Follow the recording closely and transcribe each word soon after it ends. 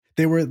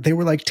they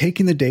were like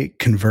taking the date,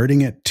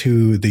 converting it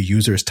to the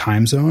user's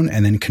time zone,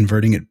 and then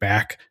converting it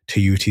back to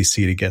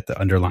UTC to get the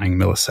underlying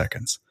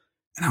milliseconds.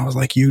 And I was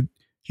like, you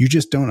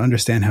just don't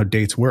understand how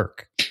dates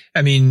work.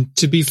 I mean,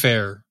 to be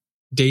fair,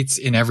 dates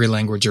in every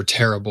language are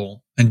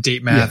terrible, and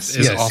date math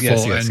is awful.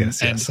 Yes.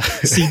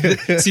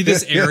 See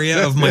this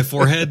area of my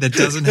forehead that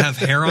doesn't have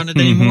hair on it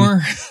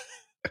anymore?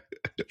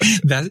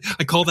 That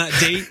I call that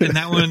date, and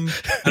that one,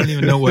 I don't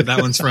even know what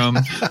that one's from.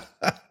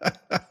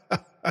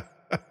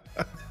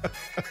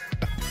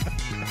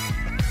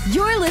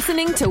 You're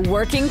listening to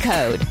Working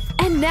Code.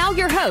 And now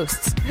your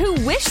hosts, who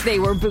wish they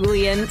were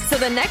Boolean, so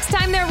the next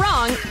time they're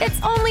wrong,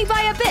 it's only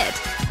by a bit.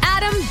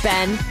 Adam,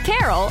 Ben,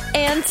 Carol,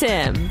 and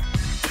Tim.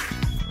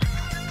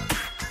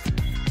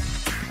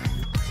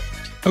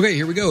 Okay,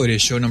 here we go. It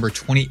is show number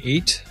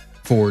 28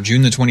 for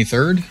June the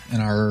 23rd.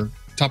 And our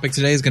topic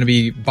today is going to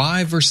be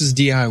buy versus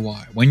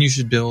DIY. When you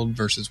should build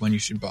versus when you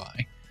should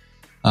buy.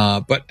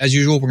 But as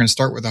usual, we're going to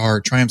start with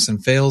our triumphs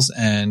and fails.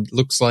 And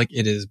looks like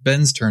it is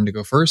Ben's turn to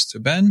go first. So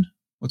Ben,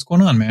 what's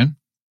going on, man?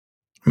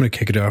 I'm going to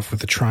kick it off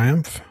with a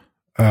triumph.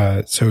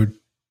 So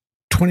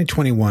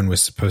 2021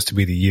 was supposed to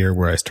be the year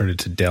where I started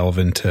to delve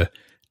into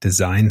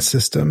design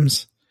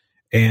systems.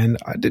 And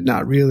I did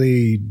not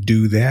really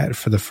do that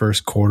for the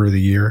first quarter of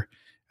the year.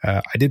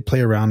 I did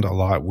play around a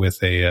lot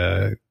with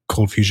a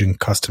Cold Fusion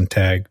custom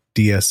tag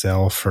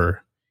DSL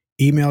for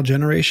email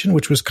generation,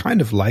 which was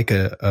kind of like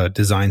a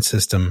design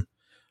system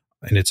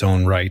in its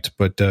own right,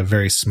 but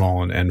very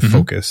small and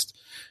focused.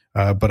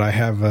 But I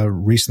have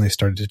recently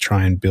started to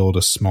try and build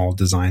a small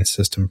design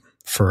system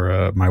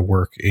for my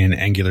work in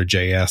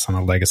AngularJS on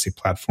a legacy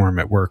platform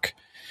at work.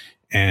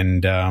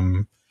 And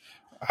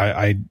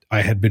I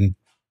had been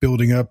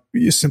building up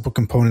simple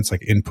components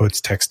like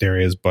inputs, text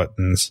areas,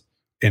 buttons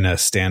in a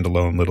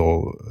standalone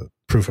little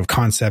proof of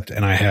concept.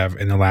 And I have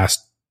in the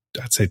last,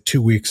 I'd say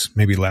 2 weeks,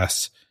 maybe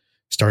less,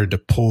 started to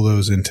pull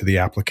those into the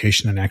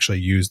application and actually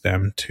use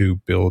them to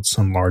build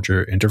some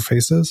larger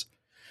interfaces.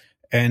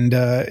 And,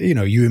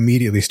 you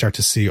immediately start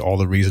to see all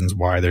the reasons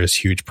why there's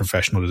huge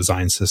professional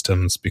design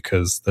systems,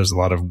 because there's a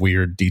lot of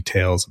weird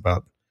details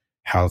about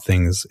how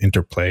things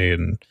interplay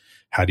and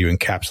how do you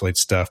encapsulate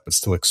stuff, but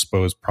still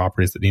expose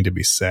properties that need to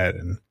be set.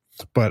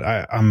 But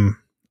I'm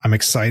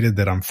excited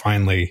that I'm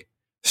finally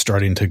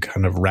starting to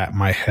kind of wrap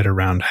my head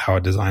around how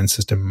a design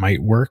system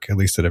might work, at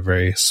least at a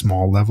very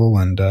small level.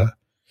 And, I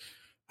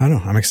don't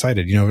know, I'm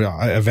excited.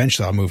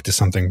 Eventually I'll move to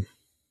something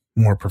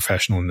more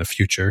professional in the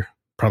future.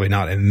 Probably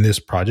not in this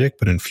project,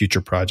 but in future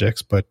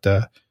projects. But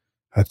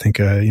I think,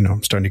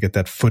 I'm starting to get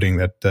that footing,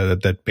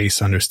 that base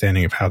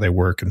understanding of how they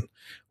work and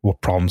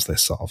what problems they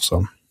solve. So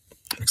I'm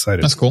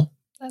excited. That's cool.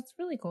 That's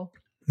really cool.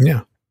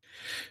 Yeah.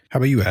 How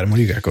about you, Adam? What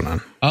do you got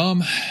going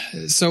on?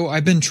 So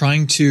I've been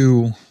trying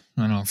to,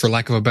 I don't know, for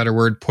lack of a better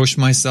word, push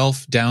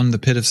myself down the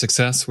pit of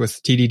success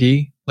with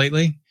TDD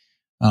lately.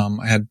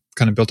 I had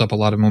kind of built up a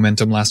lot of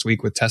momentum last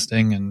week with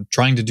testing and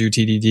trying to do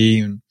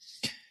TDD. And,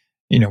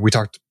 we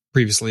talked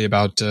previously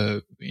about,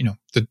 the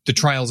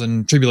trials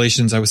and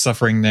tribulations I was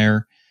suffering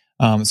there.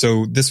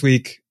 So this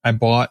week I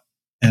bought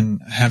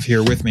and have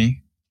here with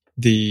me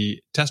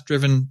the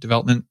Test-Driven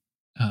Development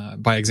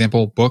by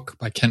Example book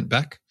by Kent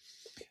Beck,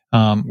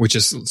 which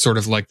is sort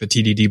of like the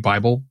TDD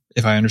Bible,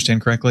 if I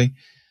understand correctly.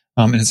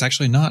 And it's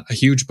actually not a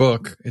huge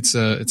book. It's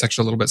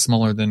actually a little bit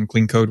smaller than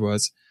Clean Code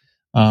was.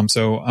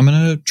 So I'm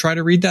going to try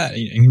to read that.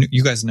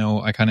 You guys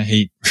know I kind of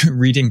hate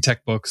reading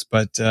tech books,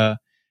 but I'm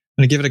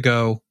going to give it a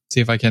go,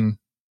 see if I can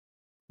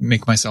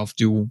make myself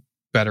do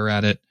better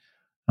at it.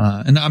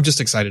 And I'm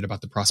just excited about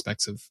the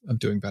prospects of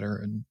doing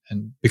better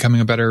and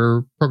becoming a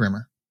better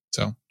programmer.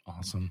 So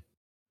awesome.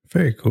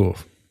 Very cool.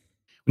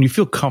 When you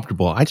feel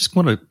comfortable, I just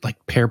want to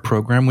pair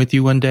program with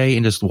you one day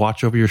and just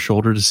watch over your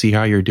shoulder to see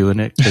how you're doing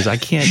it. Cause I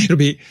can't. It'll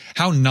be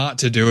how not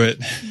to do it.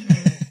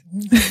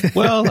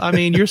 Well, I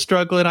mean, you're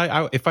struggling.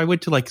 If I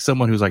went to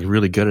someone who's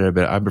really good at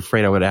it, I'm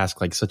afraid I would ask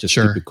such a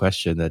stupid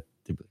question that,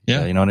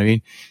 you know what I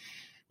mean?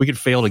 We could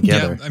fail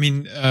together. Yeah, I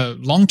mean,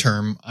 long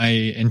term, I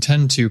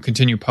intend to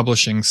continue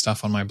publishing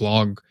stuff on my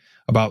blog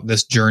about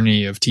this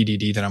journey of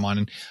TDD that I'm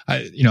on.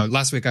 And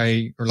last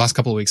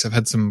couple of weeks, I've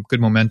had some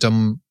good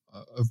momentum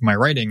of my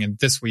writing. And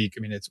this week,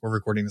 we're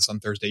recording this on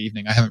Thursday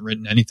evening. I haven't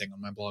written anything on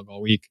my blog all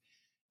week.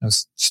 I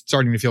was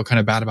starting to feel kind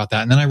of bad about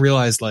that. And then I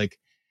realized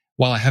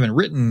while I haven't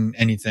written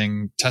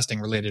anything testing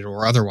related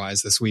or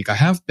otherwise this week, I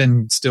have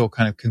been still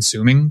kind of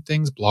consuming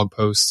things, blog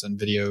posts and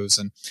videos.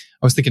 And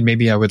I was thinking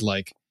maybe I would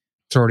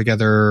throw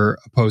together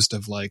a post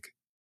of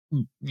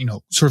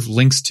sort of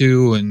links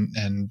to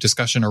and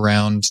discussion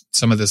around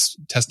some of this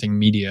testing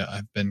media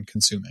I've been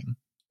consuming.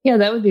 Yeah,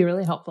 that would be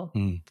really helpful.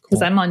 Cool.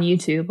 Because I'm on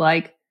YouTube,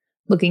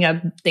 looking up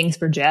things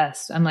for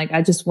Jest. I'm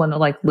I just want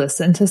to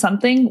listen to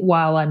something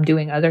while I'm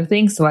doing other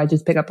things. So I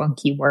just pick up on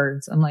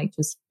keywords. I'm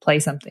just play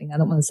something. I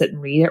don't want to sit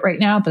and read it right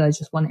now, but I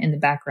just want it in the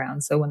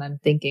background. So when I'm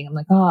thinking, I'm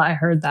oh, I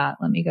heard that.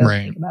 Let me go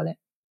think about it.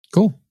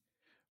 Cool.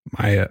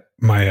 My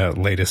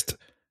latest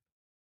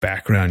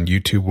background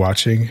YouTube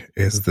watching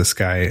is this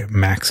guy,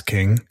 Max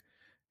King.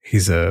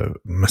 He's a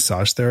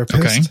massage therapist.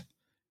 Okay.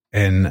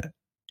 And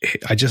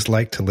I just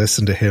like to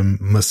listen to him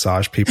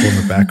massage people in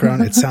the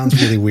background. It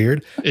sounds really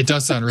weird. It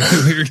does sound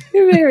really weird.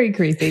 Very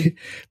creepy.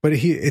 But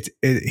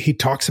he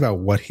talks about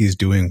what he's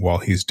doing while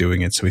he's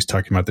doing it. So he's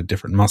talking about the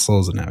different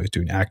muscles, and now he's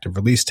doing active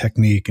release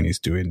technique, and he's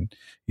doing,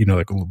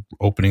 like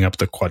opening up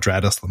the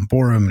quadratus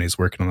lumborum, and he's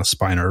working on the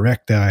spina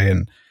erecti,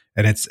 and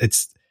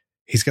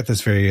he's got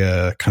this very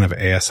kind of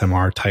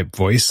ASMR type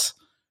voice,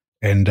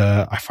 and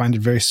I find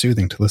it very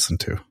soothing to listen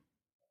to.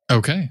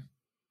 Okay.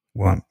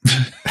 Well,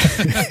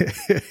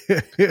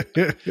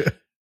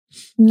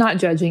 not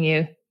judging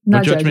you.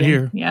 No judgment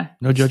here. Yeah.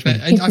 No judgment.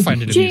 I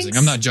find it amusing.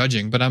 I'm not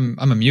judging, but I'm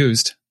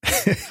amused.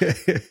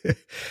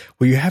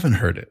 Well, you haven't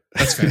heard it.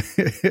 That's fair.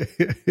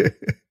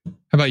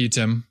 How about you,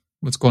 Tim?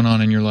 What's going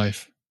on in your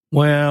life?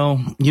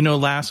 Well,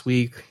 last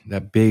week,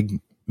 that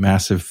big,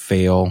 massive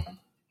fail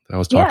that I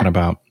was talking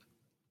about,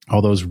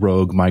 all those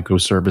rogue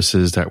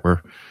microservices that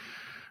were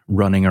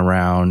running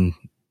around,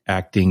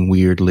 acting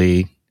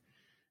weirdly.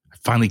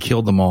 Finally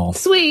killed them all.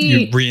 Sweet.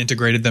 You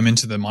reintegrated them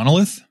into the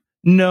monolith?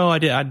 No, I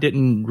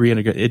didn't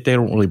reintegrate it. They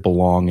don't really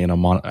belong in I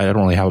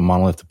don't really have a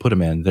monolith to put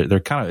them in. They're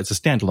kind of, it's a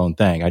standalone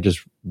thing. I just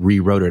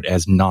rewrote it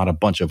as not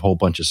a whole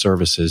bunch of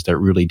services that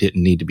really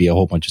didn't need to be a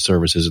whole bunch of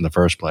services in the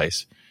first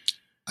place.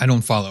 I don't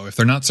follow. If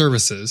they're not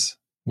services,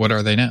 what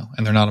are they now?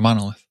 And they're not a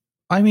monolith.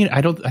 I mean,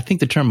 I think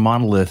the term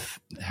monolith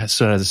has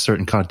a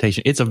certain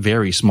connotation. It's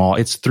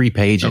it's 3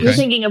 pages. Okay. You're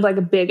thinking of like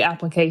a big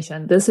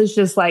application. This is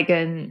just like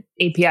an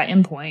API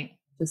endpoint.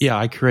 Yeah,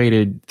 I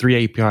created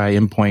 3 API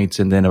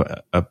endpoints and then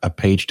a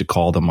page to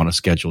call them on a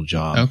scheduled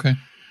job. Okay.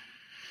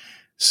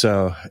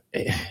 So,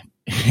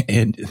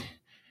 and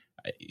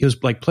it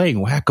was like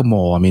playing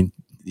whack-a-mole. I mean,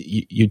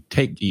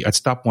 I'd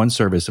stop one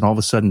service and all of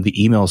a sudden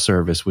the email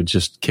service would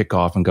just kick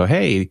off and go,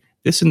 hey,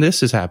 this and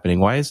this is happening.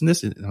 Why isn't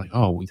this? And like,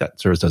 oh, that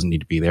service doesn't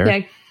need to be there.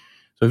 Yeah.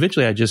 So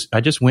eventually I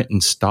just went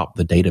and stopped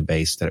the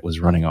database that it was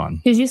running on.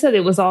 Because you said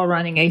it was all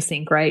running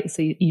async, right?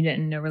 So you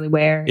didn't know really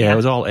where. Yeah, it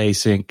was all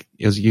async.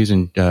 It was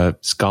using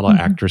Scala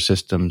Actor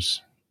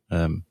Systems.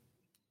 And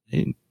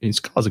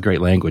Scala's a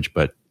great language,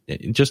 but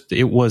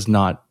it was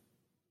not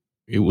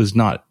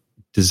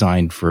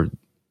designed for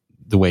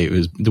the way it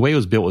was. The way it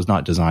was built was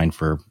not designed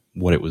for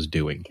what it was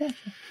doing. Okay.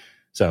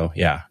 So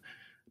yeah,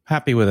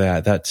 happy with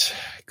that. That's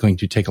going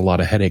to take a lot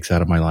of headaches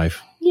out of my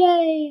life.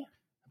 Yay.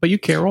 But you,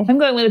 Carol? I'm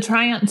going with a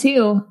Triumph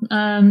too.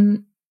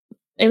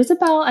 It was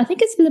I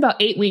think it's been about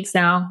 8 weeks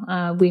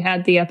now. We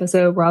had the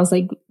episode where I was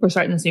like, we're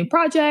starting this new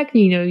project.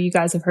 You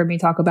guys have heard me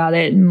talk about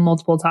it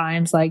multiple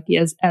times, like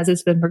as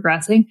it's been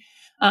progressing.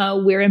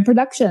 We're in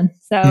production.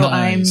 So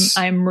nice.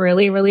 I'm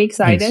really, really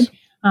excited.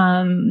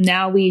 Nice.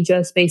 Now we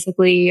just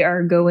basically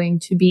are going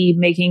to be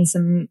making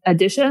some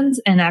additions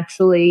and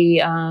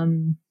actually,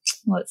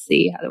 let's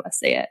see, how do I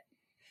say it?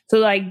 So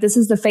like this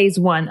is the phase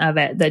 1 of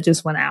it that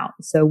just went out.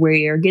 So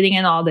we're getting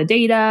in all the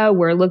data.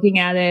 We're looking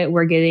at it.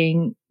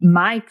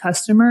 My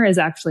customer is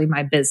actually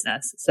my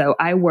business. So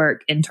I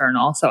work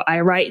internal. So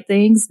I write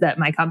things that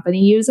my company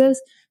uses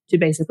to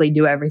basically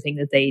do everything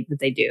that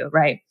they do.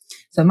 Right.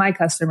 So my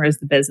customer is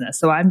the business.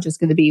 So I'm just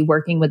going to be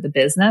working with the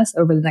business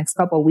over the next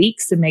couple of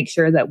weeks to make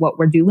sure that what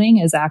we're doing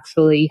is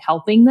actually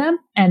helping them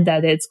and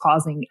that it's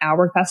causing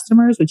our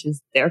customers, which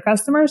is their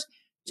customers,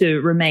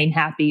 to remain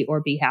happy or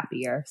be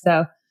happier.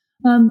 So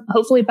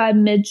hopefully by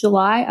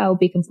mid-July, I'll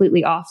be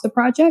completely off the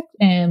project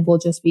and we'll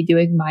just be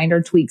doing minor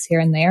tweaks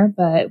here and there.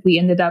 But we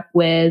ended up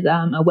with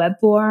a web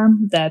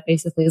form that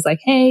basically is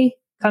like, hey,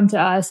 come to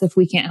us if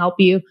we can't help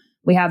you.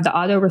 We have the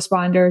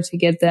autoresponder to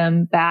give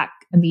them back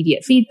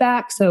immediate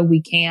feedback so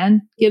we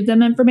can give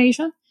them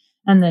information.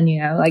 And then,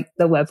 like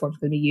the web form is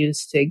going to be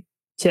used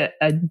to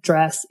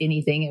address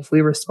anything if we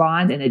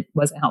respond and it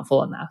wasn't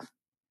helpful enough.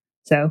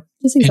 So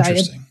just excited.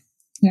 Interesting.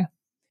 Yeah.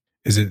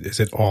 Is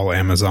it all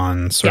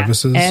Amazon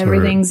services? Yeah,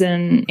 everything's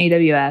in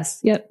AWS.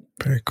 Yep.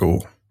 Very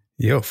cool.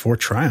 4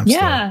 Triumphs.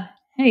 Yeah.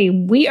 Though. Hey,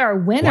 we are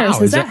winners.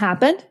 Has that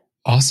happened?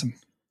 Awesome.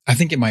 I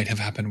think it might have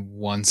happened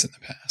once in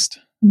the past.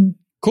 Mm.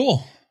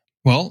 Cool.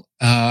 Well,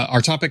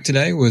 our topic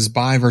today was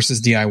buy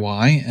versus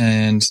DIY.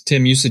 And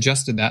Tim, you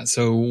suggested that.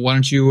 So why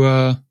don't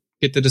you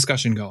get the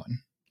discussion going?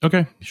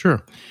 Okay,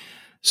 sure.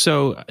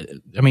 So,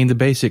 I mean, the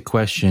basic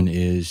question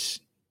is,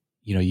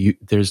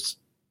 there's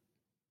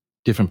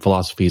different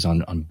philosophies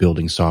on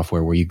building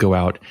software where you go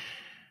out.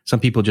 Some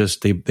people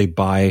just, they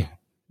buy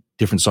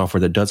different software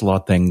that does a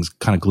lot of things,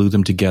 kind of glue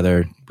them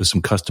together with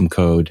some custom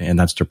code, and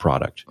that's their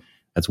product.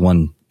 That's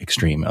one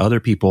extreme. Other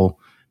people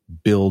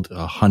build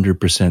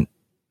 100%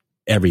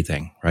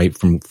 everything, right?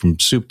 From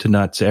soup to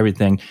nuts,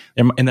 everything.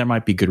 And there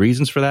might be good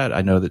reasons for that.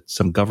 I know that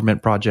some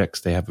government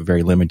projects, they have a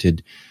very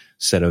limited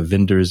set of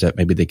vendors that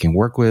maybe they can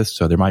work with.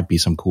 So there might be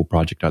some cool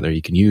project out there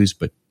you can use,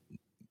 but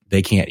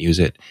they can't use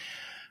it.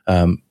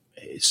 But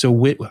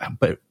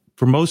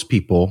for most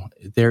people,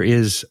 there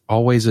is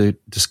always a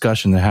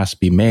discussion that has to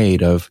be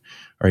made of,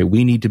 all right,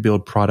 we need to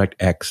build product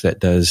X that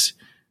does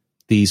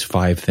these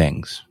 5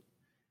 things.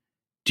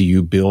 Do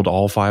you build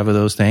all 5 of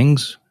those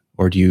things?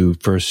 Or do you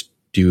first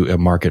do a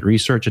market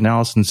research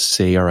analysis and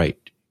say, all right,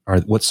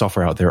 what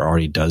software out there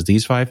already does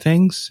these 5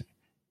 things?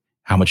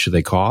 How much do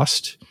they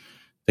cost?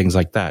 things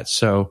like that.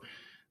 So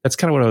that's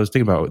kind of what I was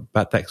thinking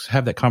about that.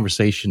 Have that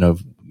conversation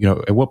of,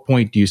 at what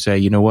point do you say,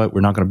 you know what,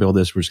 we're not going to build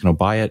this, we're just going to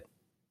buy it,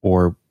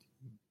 or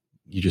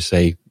you just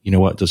say, you know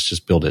what, let's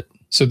just build it.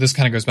 So this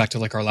kind of goes back to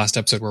like our last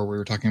episode where we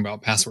were talking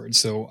about passwords.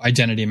 So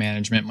identity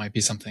management might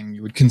be something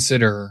you would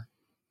consider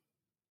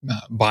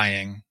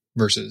buying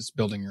versus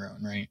building your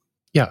own, right?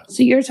 Yeah.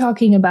 So you're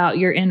talking about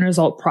your end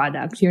result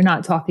product. You're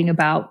not talking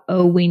about,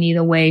 we need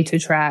a way to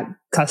track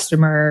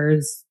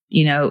customers,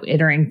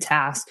 entering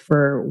tasks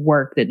for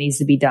work that needs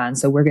to be done.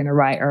 So we're going to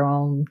write our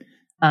own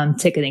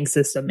ticketing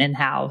system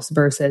in-house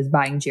versus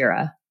buying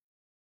Jira.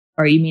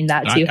 Or you mean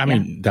that too?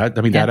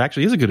 That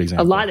actually is a good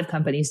example. A lot of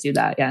companies do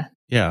that. Yeah.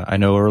 Yeah. I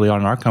know early on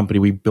in our company,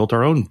 we built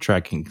our own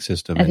tracking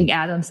system. I think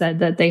Adam said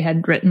that they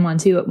had written one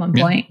too at one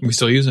point. We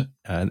still use it.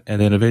 And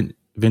then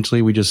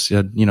eventually we just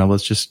said,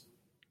 let's just,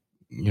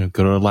 go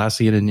to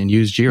Atlassian and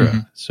use Jira.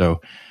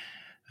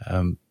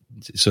 Mm-hmm.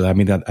 So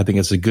I think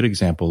it's a good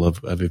example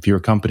of if you're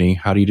a company,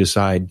 how do you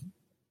decide,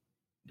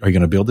 are you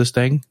going to build this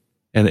thing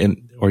or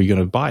are you going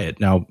to buy it?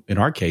 Now, in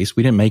our case,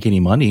 we didn't make any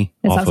money.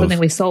 It's not something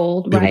we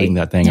sold, building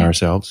right? that thing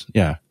ourselves.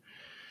 Yeah.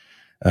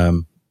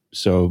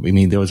 So,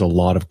 there was a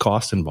lot of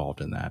cost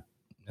involved in that.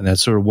 And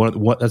that's sort of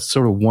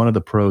one of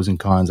the pros and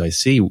cons I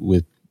see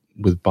with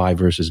buy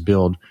versus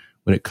build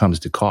when it comes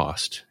to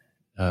cost.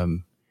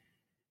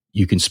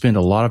 You can spend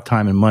a lot of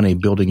time and money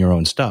building your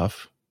own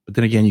stuff, but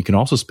then again, you can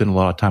also spend a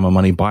lot of time and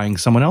money buying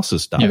someone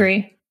else's stuff. I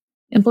agree.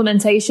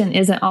 Implementation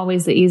isn't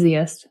always the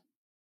easiest.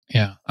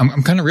 Yeah.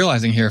 I'm kind of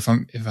realizing here, if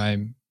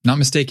I'm not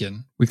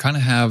mistaken, we kind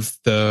of have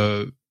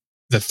the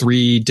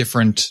three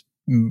different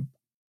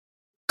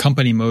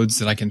company modes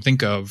that I can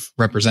think of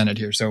represented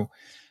here. So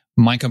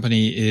my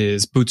company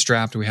is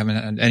bootstrapped. We haven't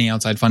had any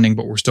outside funding,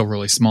 but we're still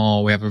really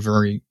small. We have a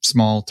very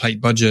small, tight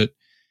budget.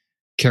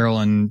 Carol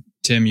and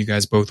Tim, you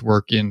guys both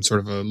work in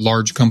sort of a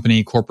large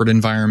company, corporate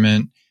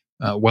environment,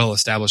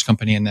 well-established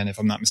company. And then if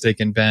I'm not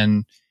mistaken,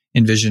 Ben,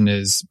 Envision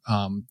is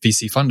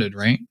VC funded,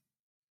 right?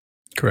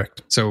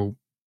 Correct. So,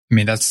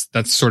 that's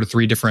sort of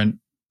three different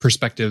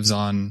perspectives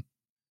on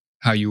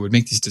how you would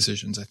make these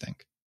decisions, I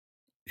think.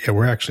 Yeah,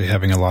 we're actually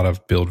having a lot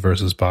of build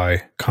versus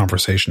buy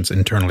conversations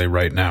internally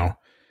right now.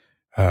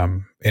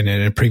 And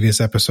in a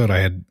previous episode,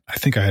 I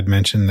think I had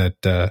mentioned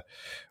that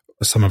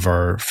some of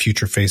our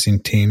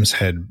future-facing teams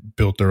had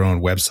built their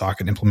own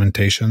WebSocket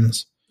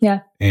implementations.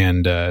 Yeah.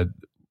 And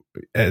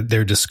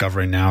they're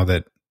discovering now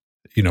that,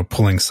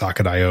 pulling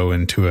Socket.io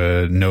into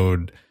a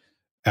Node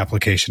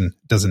application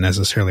doesn't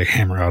necessarily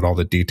hammer out all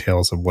the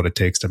details of what it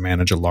takes to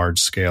manage a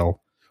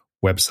large-scale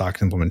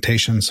WebSocket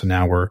implementation. So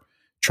now we're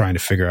trying to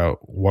figure out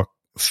what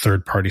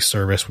third-party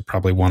service would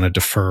probably want to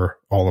defer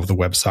all of the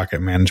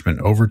WebSocket management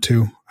over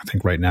to. I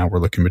think right now we're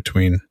looking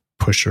between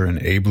Pusher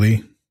and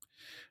Ably.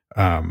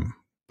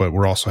 But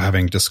we're also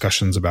having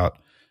discussions about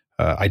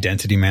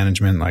identity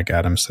management, like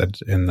Adam said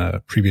in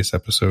the previous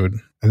episode.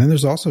 And then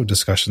there's also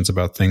discussions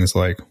about things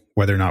like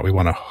whether or not we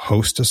want to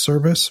host a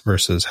service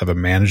versus have a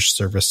managed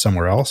service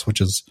somewhere else, which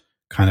is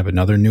kind of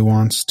another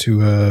nuance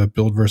to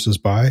build versus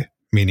buy,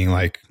 meaning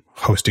like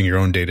hosting your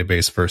own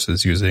database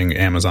versus using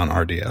Amazon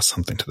RDS,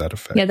 something to that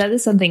effect. Yeah, that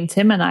is something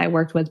Tim and I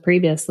worked with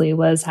previously,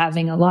 was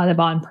having a lot of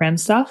on-prem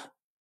stuff.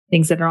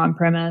 Things that are on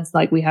premise,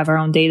 like we have our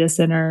own data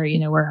center,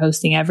 we're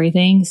hosting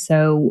everything.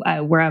 So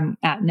where I'm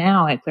at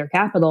now at Clear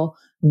Capital,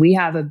 we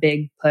have a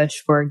big push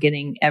for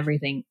getting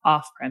everything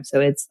off prem. So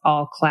it's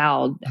all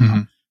cloud now.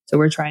 Mm-hmm. So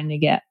we're trying to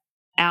get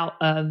out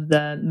of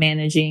the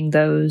managing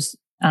those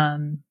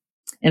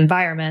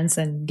environments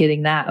and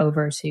getting that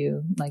over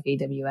to like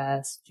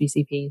AWS,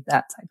 GCP,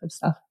 that type of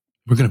stuff.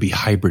 We're going to be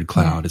hybrid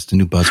cloud. Yeah. It's the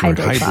new buzzword.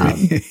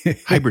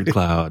 Hybrid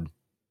cloud.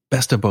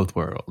 Best of both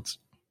worlds.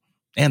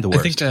 And the worst.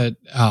 I think that,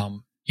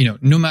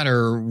 no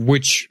matter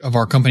which of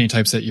our company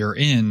types that you're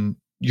in,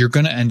 you're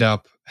going to end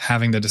up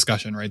having the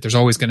discussion, right? There's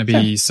always going to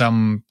be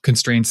some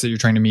constraints that you're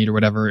trying to meet or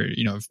whatever.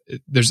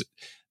 There's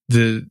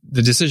the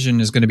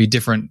decision is going to be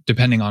different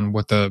depending on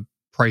what the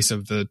price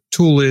of the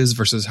tool is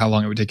versus how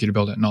long it would take you to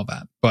build it and all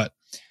that. But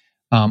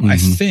I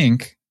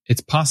think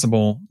it's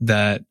possible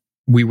that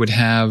we would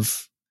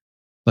have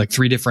like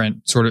three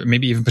different sort of,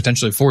 maybe even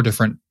potentially four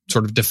different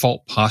sort of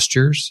default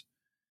postures.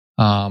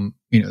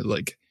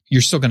 Like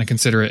you're still going to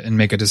consider it and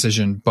make a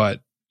decision, but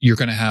you're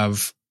going to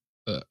have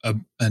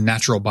a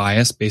natural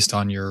bias based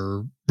on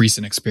your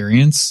recent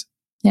experience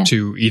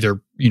to either,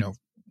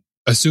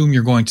 assume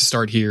you're going to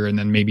start here and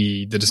then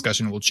maybe the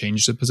discussion will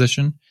change the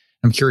position.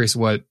 I'm curious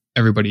what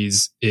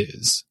everybody's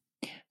is.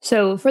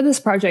 So for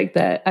this project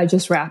that I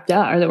just wrapped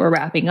up, or that we're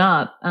wrapping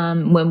up,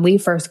 when we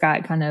first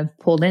got kind of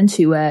pulled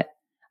into it,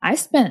 I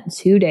spent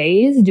 2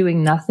 days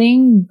doing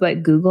nothing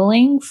but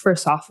Googling for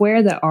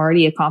software that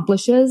already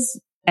accomplishes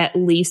at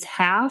least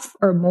half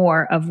or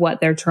more of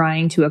what they're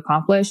trying to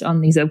accomplish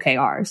on these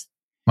OKRs.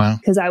 Wow.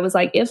 Because I was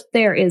like, if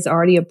there is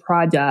already a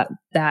product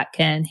that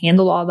can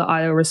handle all the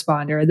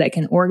autoresponder, that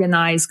can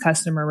organize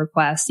customer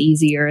requests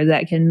easier,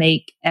 that can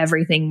make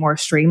everything more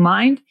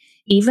streamlined,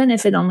 even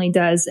if it only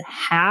does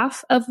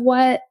half of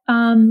what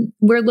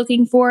we're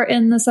looking for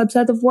in the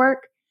subset of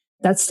work,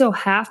 that's still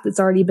half that's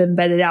already been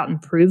vetted out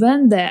and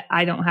proven that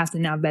I don't have to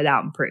now vet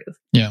out and prove.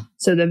 Yeah.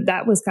 So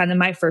that was kind of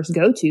my first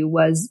go-to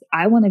was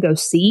I want to go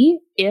see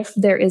if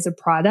there is a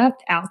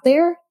product out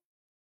there.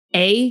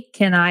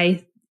 Can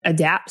I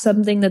adapt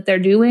something that they're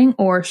doing,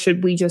 or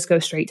should we just go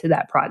straight to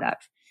that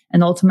product?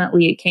 And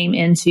ultimately it came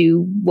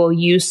into, we'll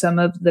use some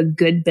of the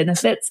good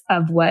benefits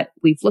of what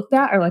we've looked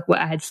at or like what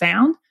I had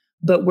found,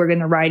 but we're going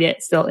to write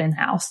it still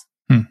in-house.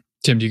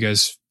 Tim, do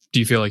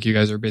you feel like you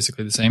guys are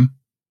basically the same?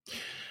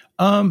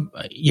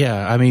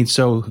 Yeah. I mean,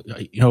 so,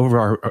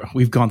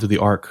 we've gone through the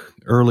arc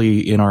early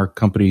in our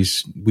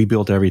companies. We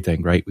built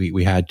everything, right?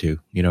 We had to,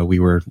 we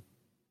were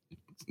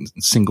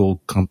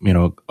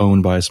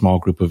owned by a small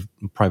group of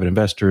private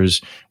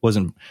investors,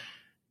 wasn't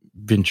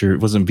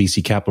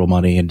VC capital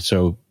money. And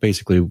so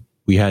basically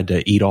we had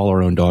to eat all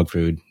our own dog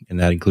food. And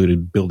that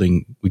included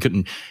building. We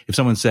couldn't, if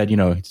someone said,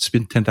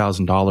 spend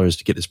 $10,000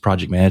 to get this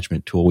project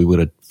management tool, we would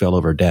have fell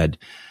over dead.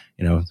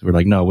 We're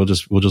like, no, we'll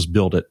just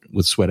build it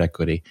with sweat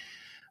equity.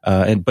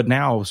 But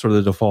now sort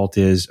of the default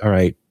is, all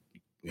right,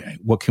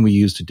 what can we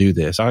use to do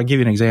this? I'll give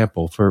you an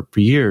example. For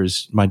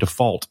years, my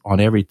default on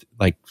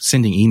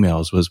sending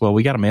emails was, well,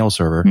 we got a mail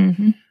server.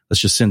 Mm-hmm.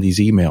 Let's just send these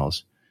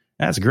emails.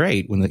 That's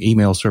great when the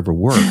email server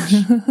works.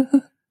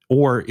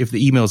 Or if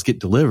the emails get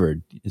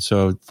delivered.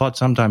 So thought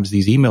sometimes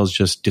these emails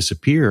just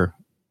disappear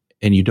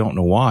and you don't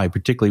know why,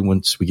 particularly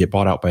once we get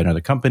bought out by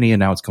another company and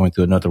now it's going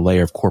through another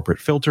layer of corporate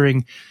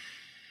filtering.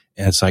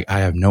 And it's like, I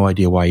have no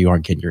idea why you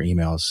aren't getting your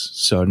emails.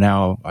 So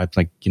now I'm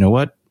like, you know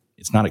what?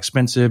 It's not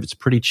expensive. It's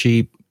pretty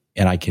cheap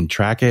and I can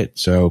track it.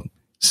 So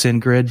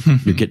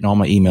SendGrid, you're getting all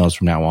my emails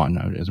from now on.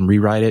 I just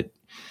rewrite it.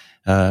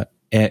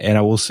 And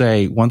I will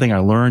say one thing I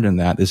learned in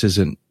that, this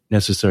isn't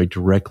necessarily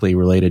directly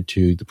related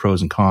to the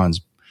pros and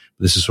cons.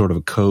 This is sort of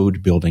a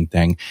code building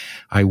thing.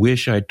 I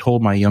wish I had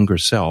told my younger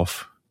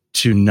self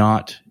to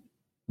not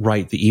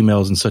write the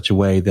emails in such a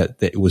way that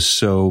it was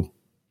so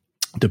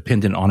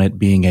dependent on it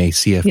being a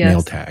CF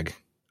mail tag.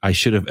 I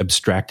should have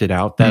abstracted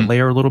out that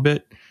layer a little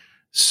bit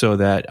so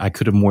that I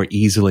could have more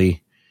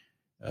easily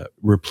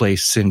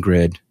replaced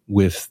SendGrid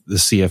with the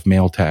CF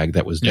mail tag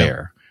that was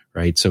there,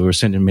 right? So we're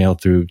sending mail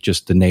through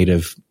just the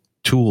native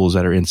tools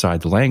that are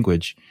inside the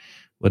language.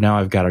 Well, now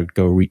I've got to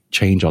go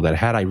change all that.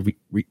 Had I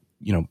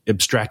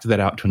abstracted that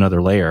out to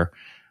another layer,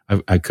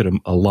 I could have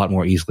a lot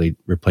more easily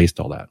replaced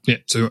all that. Yeah.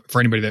 So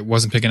for anybody that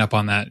wasn't picking up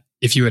on that,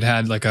 if you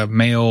had like a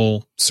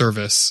mail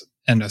service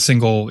and a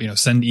single,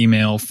 send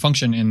email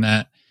function in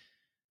that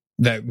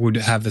would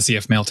have the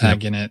CF mail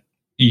tag in it,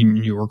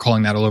 you were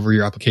calling that all over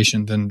your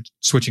application, then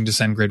switching to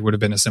SendGrid would have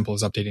been as simple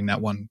as updating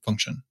that one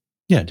function.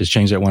 Yeah. Just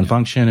change that one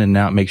function and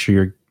now make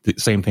sure the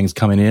same thing's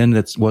coming in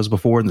that was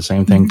before and the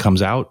same thing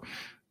comes out,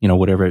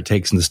 whatever it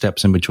takes in the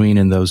steps in between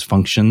in those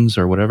functions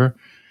or whatever.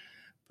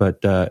 But,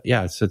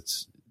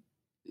 it's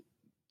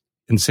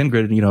and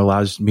SendGrid,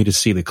 allows me to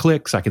see the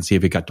clicks. I can see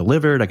if it got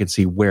delivered. I can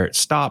see where it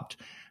stopped.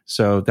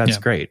 So that's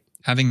great.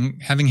 Having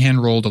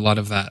hand rolled a lot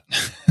of that.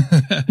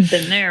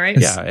 Been there, right?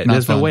 Yeah.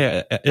 There's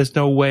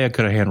no way I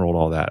could have hand rolled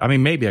all that. I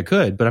mean, maybe I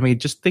could, but I mean,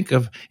 just think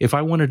of if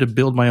I wanted to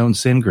build my own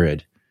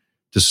SendGrid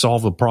to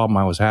solve a problem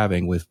I was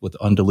having with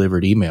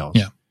undelivered emails.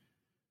 Yeah.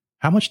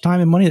 How much time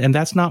and money? And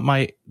that's not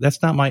my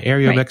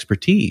area of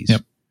expertise.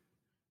 Yep.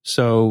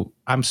 So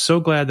I'm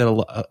so glad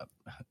that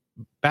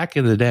back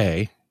in the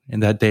day,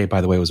 and that day,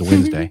 by the way, was a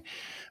Wednesday.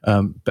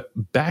 But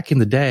back in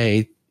the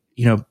day,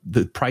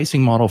 the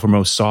pricing model for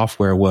most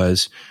software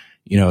was,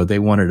 they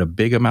wanted a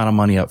big amount of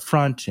money up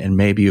front and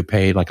maybe you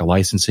paid like a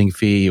licensing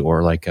fee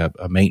or like a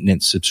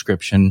maintenance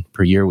subscription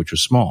per year, which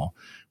was small.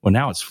 Well,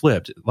 now it's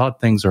flipped. A lot of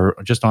things are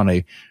just on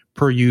a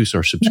per use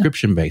or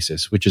subscription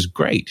basis, which is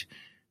great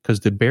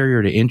because the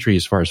barrier to entry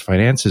as far as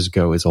finances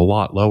go is a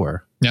lot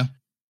lower. Yeah.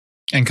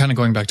 And kind of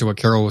going back to what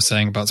Carol was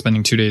saying about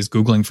spending 2 days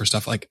Googling for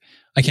stuff, like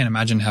I can't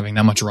imagine having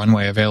that much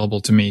runway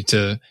available to me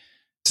to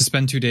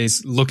spend 2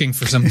 days looking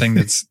for something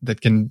that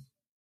can,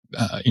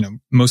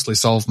 mostly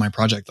solve my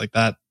project like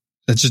that.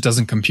 That just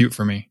doesn't compute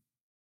for me.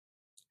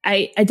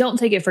 I don't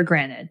take it for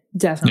granted,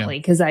 definitely,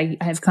 because I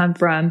have come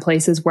from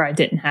places where I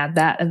didn't have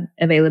that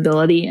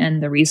availability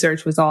and the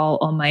research was all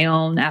on my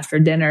own after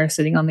dinner,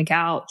 sitting on the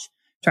couch,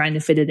 trying to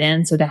fit it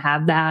in. So to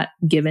have that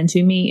given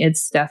to me,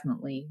 it's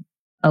definitely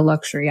a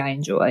luxury I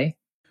enjoy.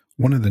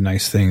 One of the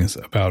nice things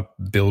about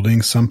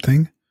building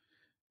something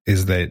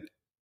is that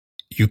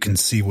you can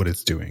see what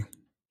it's doing.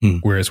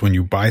 Whereas when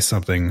you buy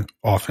something,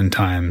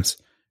 oftentimes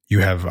you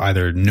have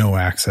either no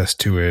access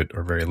to it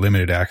or very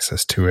limited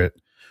access to it,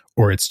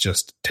 or it's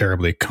just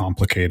terribly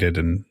complicated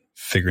and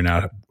figuring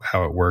out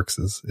how it works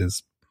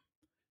is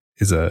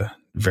a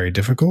very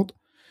difficult.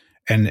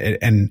 And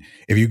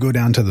if you go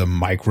down to the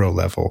micro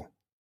level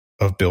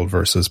of build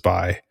versus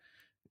buy,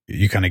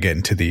 you kind of get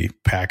into the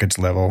package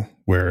level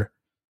where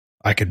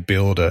I could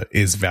build a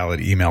is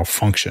valid email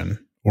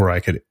function, or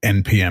I could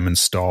npm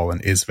install an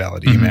is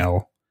valid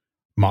email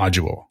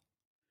module.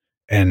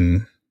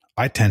 And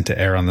I tend to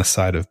err on the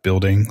side of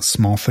building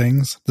small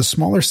things. The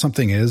smaller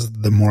something is,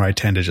 the more I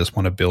tend to just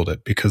want to build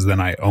it, because then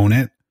I own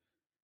it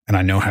and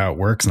I know how it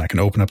works and I can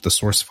open up the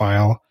source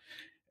file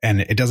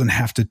And it doesn't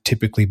have to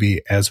typically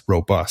be as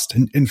robust.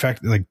 And in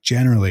fact, like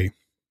generally,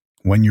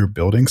 when you're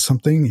building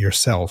something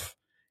yourself,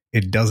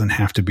 it doesn't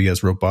have to be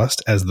as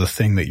robust as the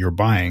thing that you're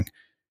buying,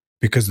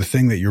 because the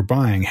thing that you're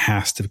buying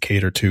has to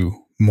cater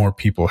to more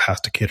people,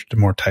 has to cater to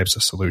more types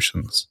of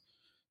solutions.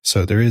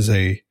 So there is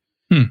a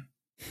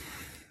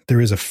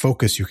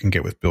focus you can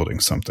get with building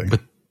something.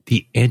 But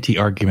the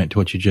anti-argument to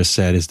what you just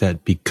said is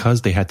that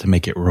because they had to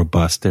make it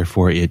robust,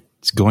 therefore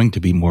it's going to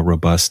be more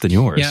robust than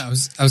yours. Yeah,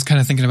 I was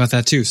kind of thinking about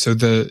that too. So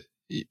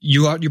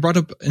you brought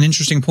up an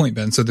interesting point,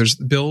 Ben. So there's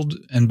build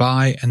and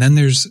buy, and then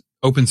there's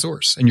open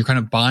source, and you're kind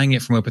of buying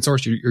it from open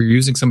source. You're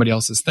using somebody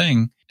else's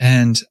thing.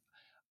 And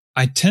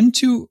I tend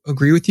to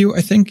agree with you,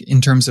 I think,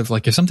 in terms of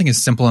like, if something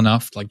is simple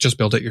enough, like just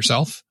build it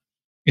yourself.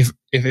 If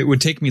it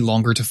would take me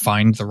longer to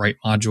find the right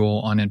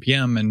module on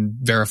NPM and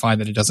verify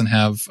that it doesn't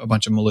have a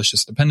bunch of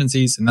malicious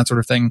dependencies and that sort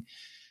of thing,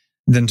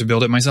 than to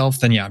build it myself,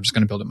 then yeah, I'm just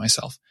going to build it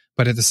myself.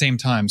 But at the same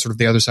time, sort of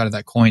the other side of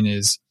that coin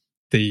is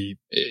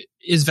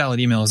Valid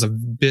Email is a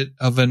bit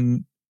of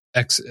an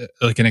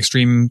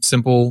extreme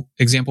simple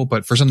example,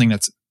 but for something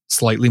that's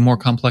slightly more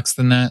complex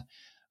than that,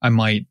 I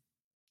might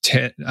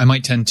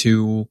tend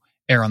to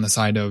err on the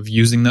side of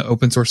using the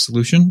open source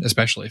solution,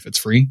 especially if it's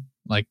free,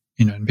 like,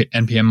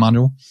 NPM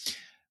module.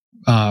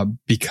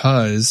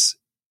 Because,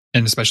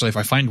 and especially if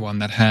I find one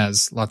that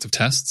has lots of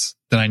tests,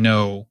 then I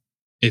know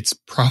it's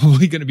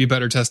probably going to be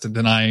better tested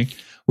than I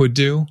would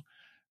do,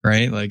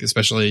 right? Like,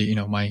 especially,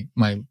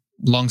 my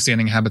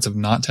longstanding habits of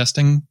not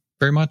testing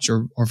very much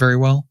or very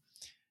well.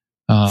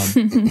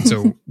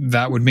 So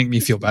that would make me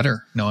feel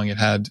better knowing it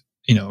had,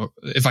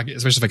 especially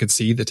if I could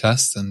see the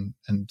tests and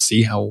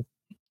see how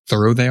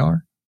thorough they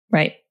are.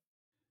 Right.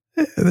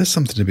 There's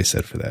something to be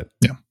said for that.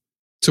 Yeah.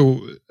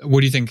 So what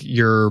do you think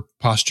your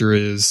posture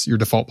is, your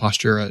default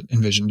posture at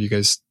InVision? Do you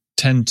guys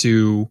tend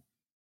to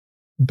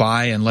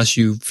buy unless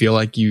you feel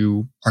like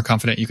you are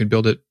confident you can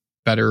build it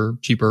better,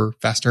 cheaper,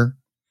 faster?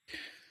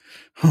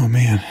 Oh,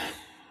 man.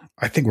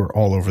 I think we're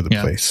all over the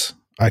place.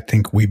 I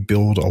think we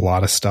build a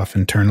lot of stuff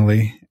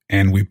internally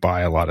and we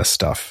buy a lot of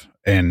stuff.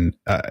 And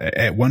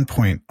at one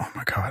point, oh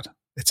my God,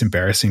 it's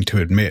embarrassing to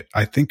admit,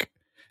 I think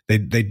they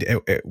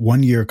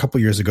a couple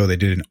of years ago, they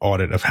did an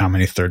audit of how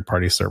many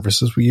third-party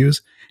services we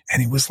use.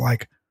 And it was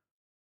like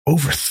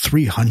over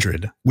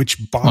 300,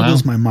 which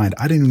boggles my mind.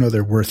 I didn't even know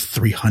there were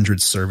 300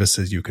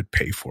 services you could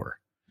pay for.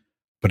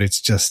 But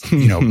it's just,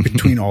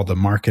 between all the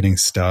marketing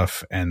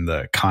stuff and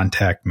the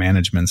contact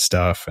management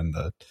stuff and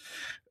the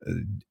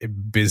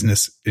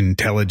business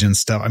intelligence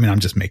stuff. I mean, I'm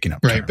just making up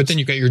right terms. But then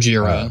you got your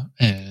Jira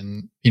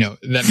and,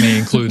 that may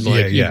include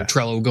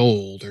Trello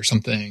Gold or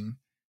something.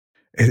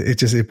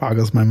 It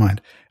boggles my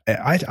mind.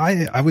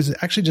 I was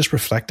actually just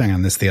reflecting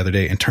on this the other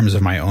day in terms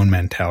of my own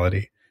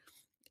mentality.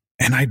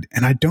 And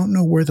I don't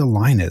know where the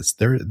line is.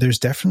 There's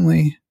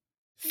definitely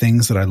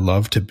things that I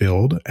love to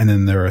build. And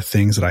then there are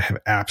things that I have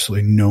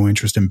absolutely no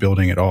interest in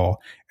building at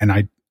all.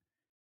 And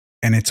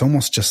it's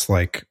almost just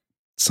like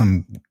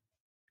some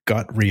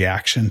gut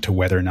reaction to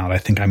whether or not I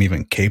think I'm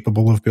even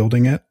capable of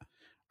building it.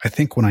 I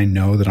think when I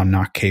know that I'm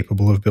not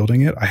capable of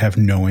building it, I have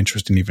no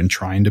interest in even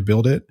trying to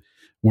build it.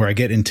 Where I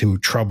get into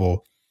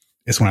trouble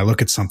is when I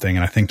look at something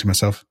and I think to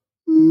myself,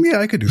 yeah,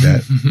 I could do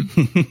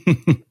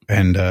that.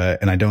 and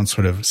I don't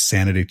sort of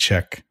sanity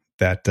check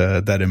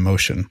that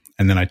emotion.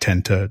 And then I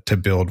tend to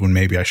build when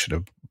maybe I should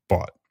have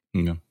bought.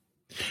 Yeah.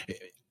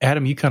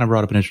 Adam, you kind of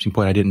brought up an interesting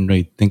point. I didn't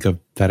really think of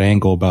that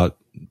angle about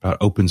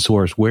open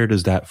source. Where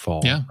does that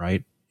fall? Yeah.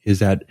 Right. Is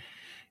that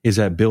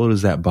build?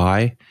 Is that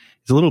buy?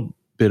 It's a little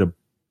bit of,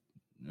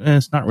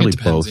 it's not really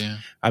both. Yeah.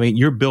 I mean,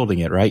 you're building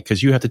it, right?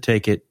 Because you have to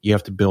take it, you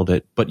have to build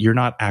it, but you're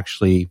not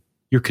actually,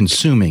 you're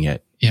consuming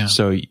it. Yeah.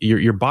 So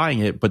you're buying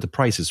it, but the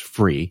price is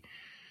free.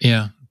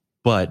 Yeah.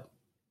 But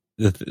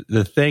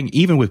the thing,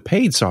 even with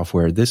paid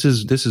software, this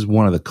is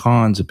one of the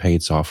cons of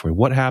paid software.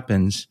 What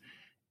happens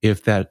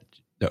if the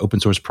open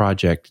source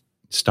project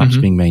stops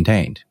being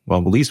maintained? Well,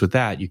 at least with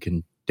that, you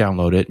can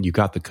download it and you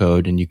got the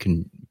code and you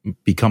can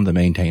become the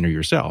maintainer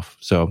yourself.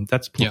 So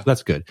that's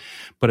good.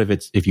 But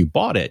if you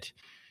bought it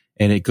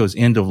and it goes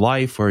end of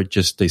life or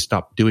they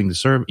stop doing the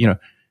serve,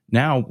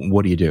 now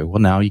what do?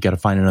 Well, now you got to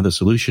find another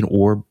solution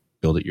or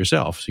build it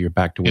yourself. So you're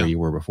back to where you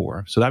were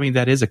before. So I mean,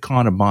 that is a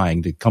con of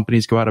buying. The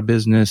companies go out of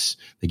business.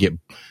 They get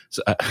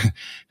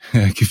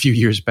a few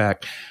years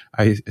back,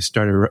 I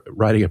started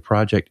writing a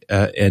project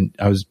and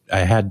I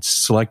had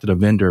selected a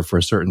vendor for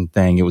a certain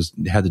thing.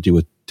 It had to do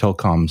with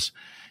telecoms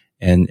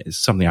and it's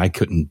something I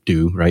couldn't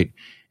do. Right.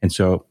 And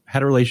so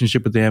had a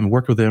relationship with them,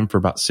 worked with them for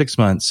about 6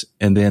 months,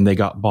 and then they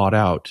got bought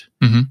out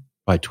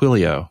by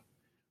Twilio.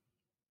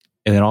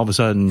 And then all of a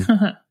sudden,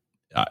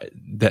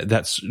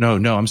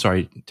 I'm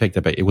sorry, take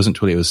that back. It wasn't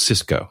Twilio, it was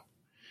Cisco.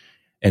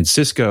 And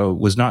Cisco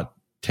was not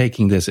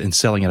taking this and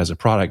selling it as a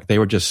product. They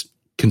were just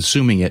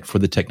consuming it for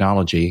the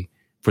technology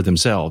for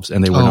themselves.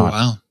 And they were not.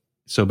 Wow.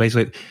 So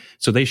basically,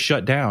 they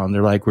shut down.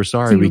 They're like, we're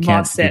sorry, we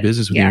can't do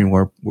business with you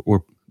anymore.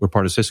 We're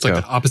part of Cisco. It's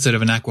like the opposite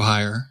of an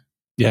acquihire.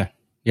 Yeah.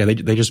 Yeah.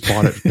 They just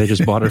bought it. They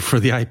just bought it for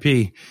the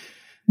IP.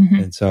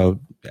 And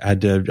so I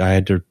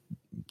had to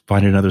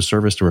find another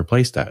service to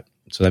replace that.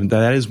 So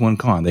that is one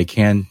con.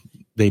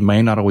 They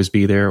may not always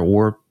be there,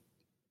 or,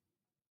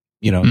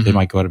 they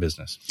might go out of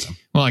business. So.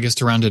 Well, I guess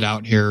to round it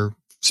out here,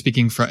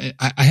 speaking for,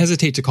 I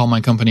hesitate to call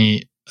my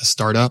company a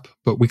startup,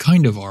 but we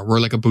kind of are. We're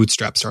like a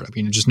bootstrap startup,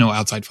 just no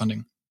outside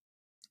funding.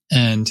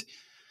 And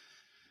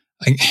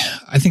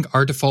I think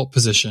our default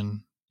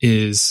position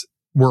is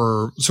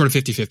we're sort of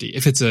 50-50.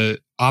 If it's a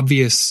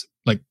obvious,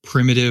 like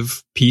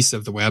primitive piece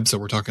of the web, so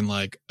we're talking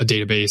like a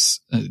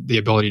database, the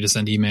ability to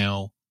send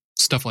email,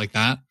 stuff like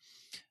that,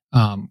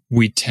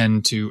 we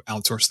tend to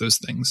outsource those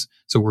things.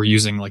 So we're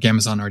using like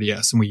Amazon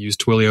RDS, and we use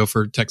Twilio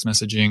for text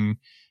messaging.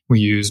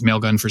 We use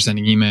Mailgun for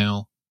sending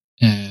email,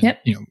 and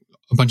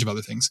a bunch of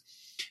other things.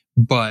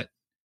 But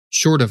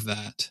short of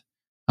that,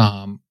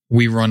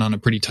 we run on a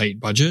pretty tight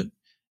budget.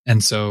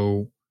 And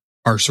so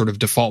our sort of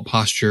default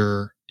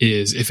posture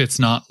is, if it's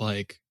not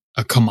like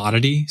a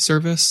commodity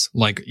service,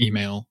 like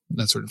email,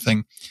 that sort of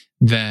thing,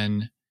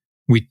 then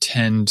we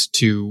tend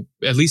to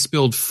at least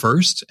build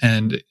first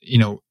and,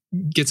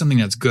 get something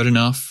that's good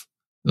enough,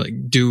 like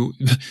do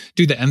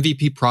the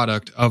MVP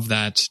product of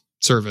that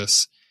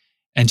service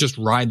and just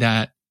ride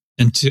that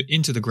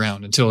into the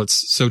ground until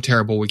it's so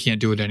terrible we can't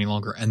do it any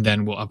longer, and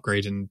then we'll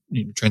upgrade and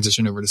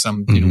transition over to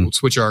some. We'll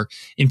switch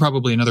in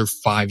probably another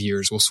 5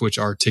 years. We'll switch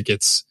our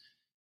tickets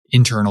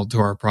internal to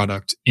our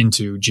product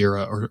into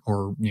Jira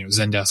or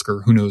Zendesk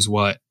or who knows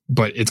what.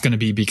 But it's going to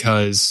be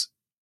because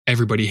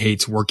everybody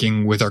hates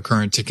working with our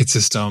current ticket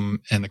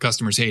system, and the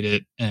customers hate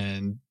it,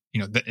 and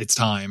it's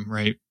time,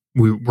 right?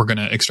 We're going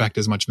to extract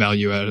as much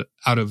value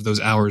out of those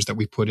hours that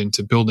we put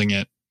into building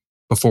it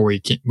before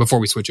we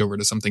switch over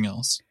to something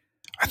else.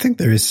 I think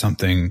there is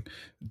something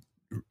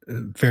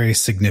very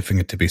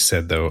significant to be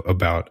said, though,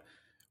 about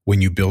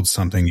when you build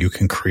something, you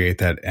can create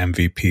that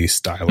MVP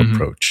style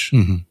approach,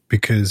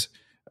 because,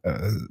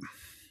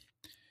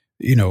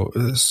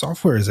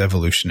 software is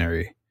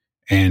evolutionary,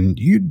 and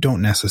you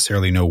don't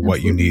necessarily know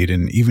what you need.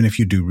 And even if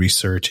you do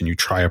research and you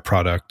try a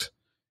product,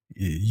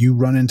 you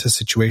run into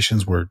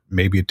situations where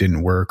maybe it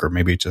didn't work, or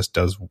maybe it just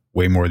does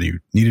way more than you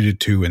needed it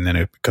to. And then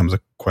it becomes a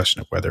question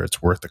of whether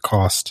it's worth the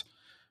cost.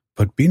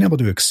 But being able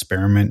to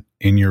experiment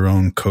in your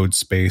own code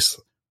space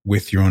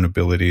with your own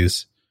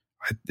abilities,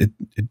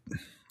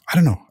 I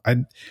don't know.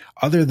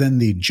 Other than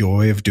the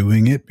joy of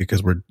doing it,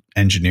 because we're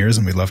engineers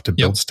and we love to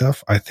build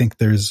stuff, I think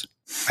there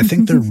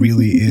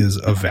really is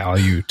a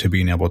value to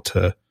being able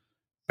to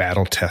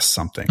battle test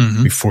something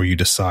before you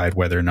decide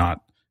whether or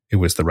not it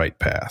was the right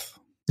path.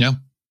 Yeah,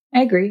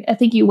 I agree. I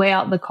think you weigh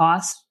out the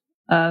cost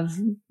of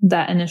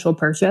that initial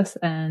purchase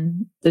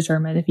and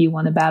determine if you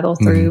want to battle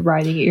through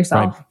writing it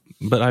yourself. Right.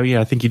 But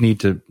I think you need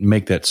to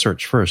make that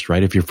search first,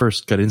 right? If your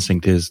first gut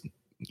instinct is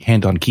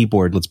hand on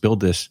keyboard, let's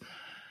build this,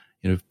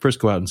 first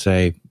go out and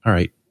say, all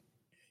right,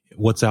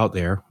 what's out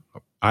there?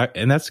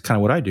 And that's kind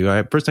of what I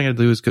do. First thing I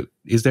do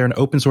is there an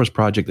open source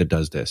project that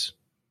does this?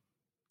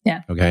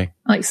 Yeah. Okay.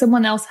 Like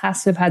someone else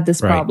has to have had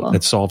this problem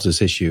that solves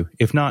this issue.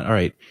 If not, all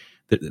right,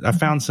 I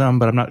found some,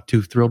 but I'm not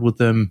too thrilled with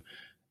them.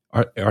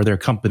 Are there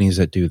companies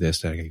that do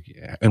this?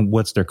 And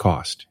what's their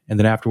cost? And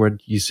then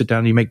afterward, you sit down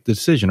and you make the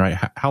decision, right?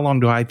 How long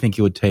do I think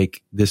it would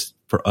take this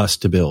for us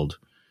to build?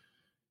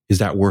 Is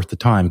that worth the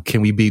time?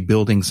 Can we be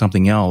building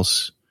something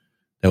else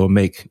that will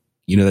make,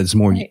 that's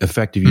more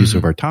effective use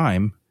of our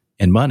time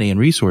and money and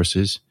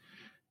resources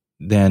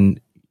and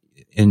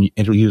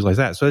it'll use like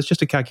that. So it's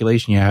just a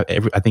calculation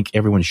I think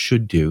everyone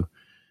should do.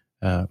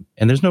 And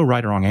there's no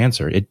right or wrong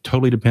answer. It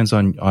totally depends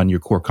on your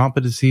core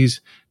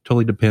competencies,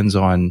 totally depends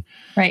on,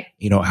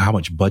 how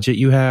much budget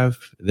you have.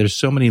 There's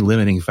so many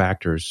limiting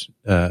factors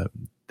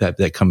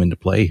that come into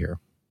play here.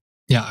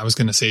 Yeah, I was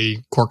going to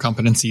say core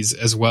competencies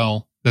as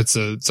well. That's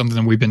something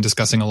that we've been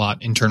discussing a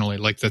lot internally,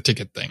 like the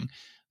ticket thing.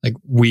 Like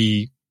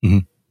we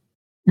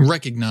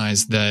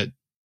recognize that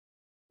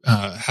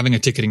having a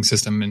ticketing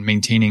system and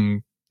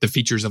maintaining the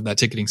features of that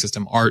ticketing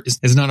system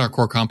is not our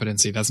core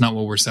competency. That's not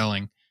what we're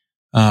selling.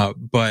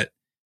 But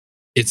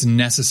it's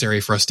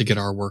necessary for us to get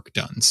our work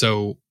done.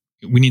 So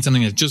we need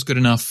something that's just good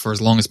enough for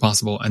as long as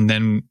possible. And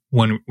then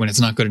when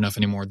it's not good enough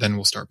anymore, then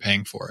we'll start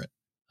paying for it.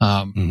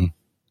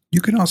 You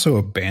can also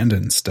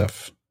abandon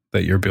stuff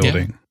that you're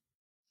building,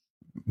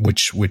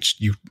 which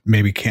you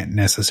maybe can't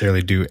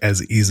necessarily do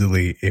as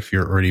easily if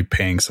you're already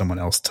paying someone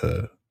else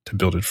to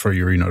build it for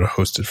you, or, to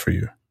host it for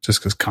you, just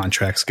because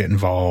contracts get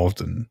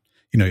involved and,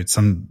 it's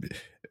some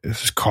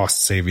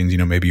cost savings.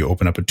 Maybe you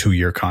open up a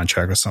 2-year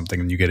contract or something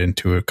and you get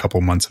into a couple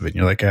months of it and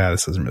you're like,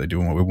 this isn't really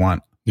doing what we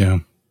want. Yeah,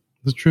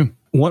 that's true.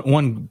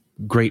 One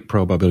great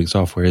pro about building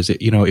software is that,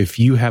 if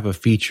you have a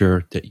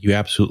feature that you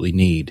absolutely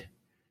need,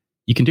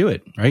 you can do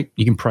it, right?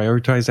 You can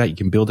prioritize that. You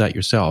can build that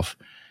yourself.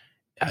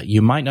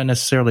 You might not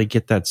necessarily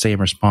get that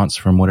same response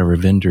from whatever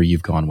vendor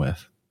you've gone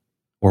with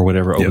or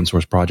whatever open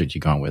source project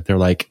you've gone with. They're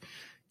like,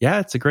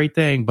 yeah, it's a great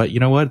thing, but you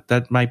know what?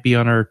 That might be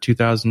on our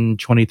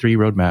 2023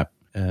 roadmap.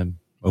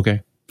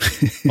 Okay.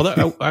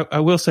 Although I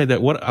will say that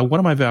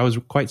I was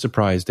quite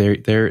surprised.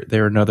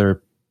 They're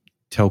another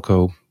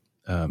telco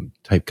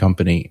type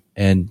company,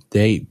 and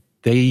they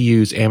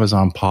use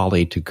Amazon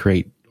Poly to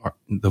create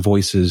the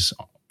voices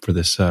for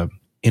this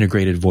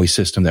integrated voice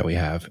system that we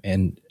have.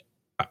 And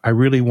I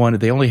really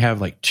wanted, they only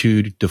have like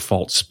 2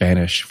 default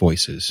Spanish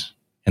voices,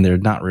 and they're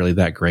not really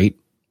that great.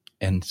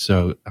 And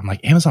so I'm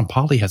like, Amazon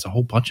Polly has a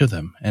whole bunch of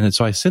them. And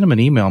so I sent them an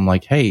email. I'm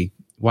like, hey,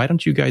 why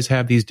don't you guys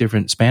have these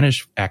different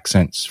Spanish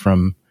accents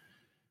from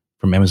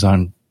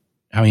Amazon?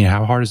 I mean,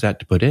 how hard is that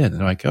to put in? And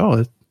they're like,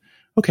 oh,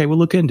 okay, we'll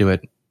look into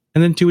it.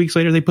 And then 2 weeks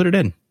later, they put it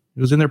in. It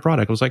was in their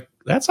product. I was like,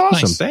 that's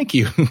awesome. Nice. Thank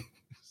you.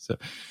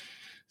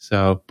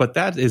 So, but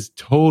that is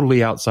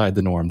totally outside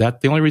the norm.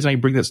 That the only reason I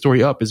bring that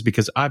story up is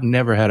because I've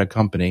never had a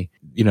company,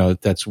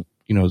 that's,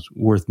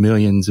 worth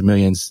millions and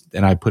millions.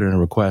 And I put in a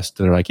request.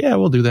 They're like, yeah,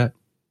 we'll do that.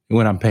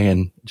 When I'm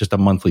paying just a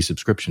monthly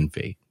subscription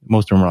fee.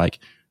 Most of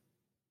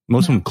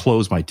them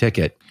close my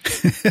ticket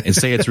and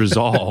say it's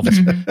resolved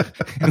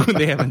when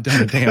they haven't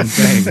done a damn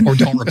thing. Or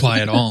don't reply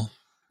at all.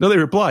 No, they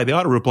reply. They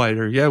auto reply to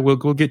her. Yeah, we'll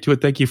get to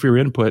it. Thank you for your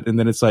input. And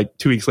then it's like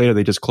 2 weeks later,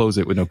 they just close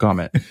it with no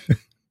comment.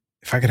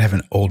 If I could have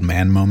an old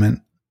man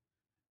moment.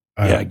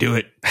 Yeah, do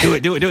it.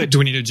 Do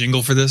we need a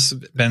jingle for this?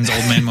 Ben's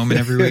old man moment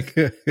every week?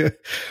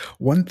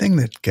 One thing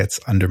that gets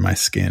under my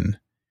skin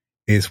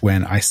is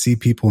when I see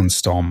people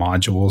install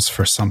modules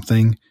for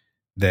something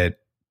that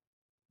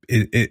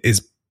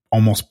is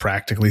almost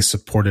practically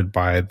supported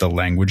by the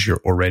language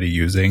you're already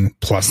using,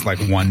 plus like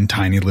one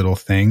tiny little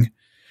thing.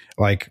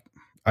 Like,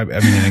 I mean,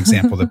 an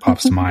example that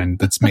pops to mind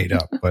that's made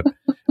up, but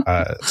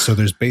so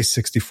there's base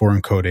 64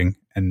 encoding,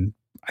 and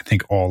I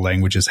think all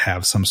languages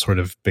have some sort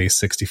of base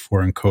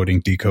 64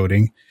 encoding,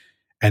 decoding.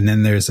 And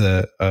then there's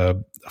a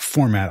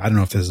format. I don't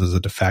know if this is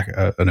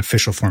an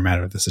official format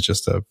or this is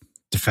just a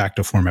de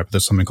facto format, but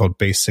there's something called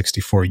base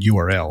 64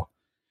 URL,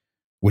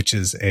 which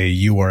is a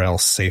URL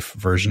safe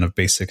version of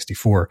base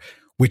 64,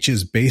 which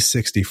is base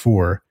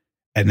 64.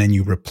 And then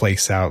you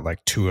replace out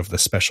like 2 of the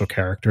special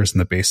characters in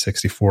the base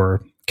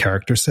 64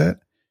 character set.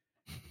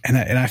 And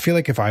I feel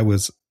like if I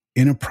was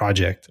in a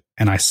project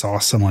and I saw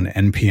someone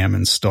NPM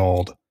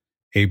installed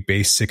a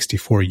base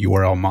 64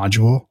 URL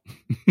module,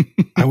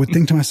 I would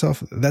think to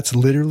myself, that's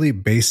literally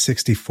base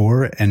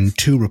 64 and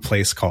 2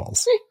 replace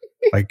calls.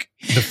 Like,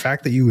 the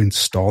fact that you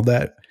installed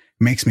that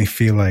makes me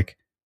feel like,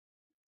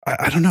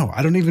 I don't know.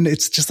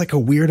 It's just like a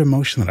weird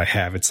emotion that I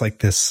have. It's like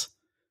this,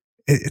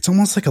 it's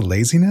almost like a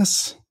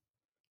laziness.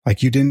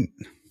 Like you didn't,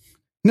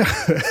 no,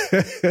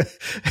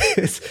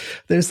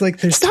 there's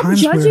Stop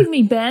times judging where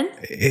me, Ben.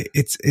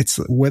 It's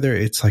whether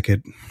it's like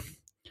it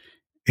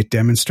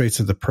demonstrates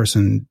that the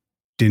person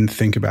didn't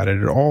think about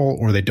it at all,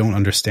 or they don't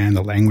understand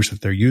the language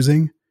that they're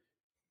using.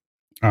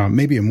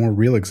 Maybe a more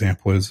real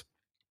example is,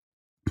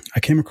 I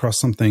came across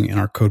something in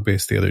our code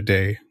base the other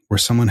day where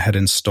someone had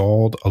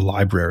installed a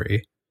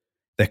library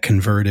that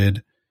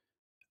converted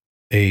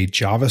a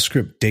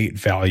JavaScript date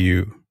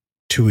value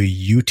to a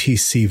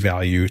UTC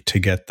value to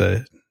get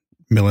the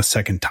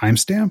millisecond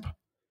timestamp.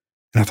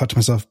 And I thought to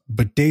myself,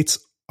 but dates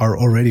are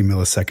already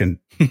millisecond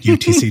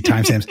UTC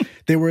timestamps.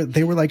 They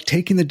were like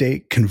taking the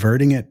date,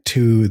 converting it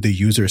to the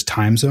user's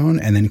time zone,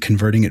 and then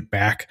converting it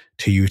back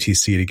to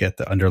UTC to get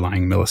the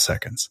underlying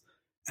milliseconds.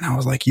 And I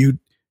was like, you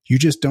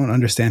just don't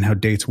understand how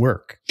dates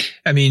work.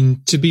 I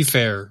mean, to be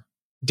fair,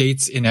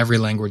 dates in every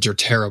language are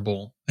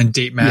terrible, and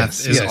date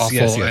math is awful.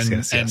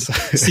 Yes.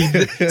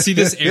 See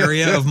this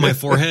area of my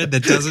forehead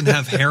that doesn't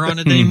have hair on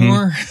it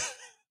anymore?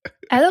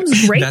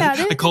 Adam's great at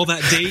it. I call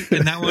that date,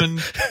 and that one,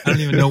 I don't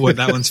even know what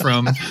that one's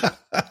from.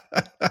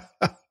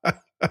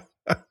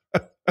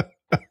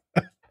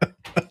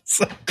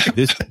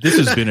 This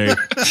has been a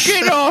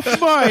get off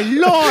my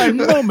lawn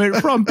moment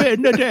from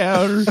Ben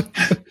Nadal.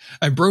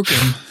 I broke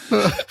him.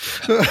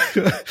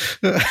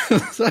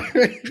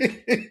 Sorry.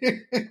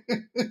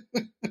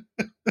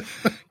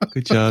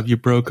 Good job. You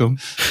broke him.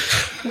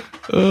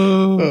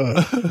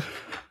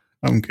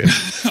 I'm good.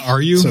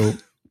 Are you? So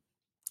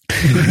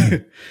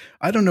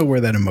I don't know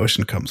where that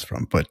emotion comes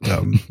from, but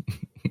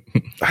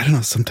I don't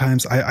know.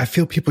 Sometimes I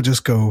feel people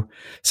just go,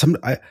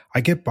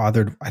 I get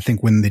bothered, I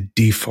think, when the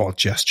default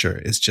gesture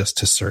is just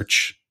to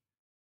search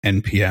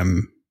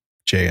NPM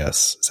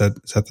JS. Is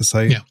that the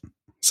site? Yeah.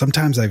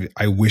 Sometimes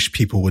I wish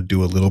people would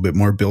do a little bit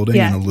more building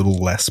and a little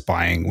less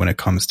buying when it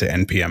comes to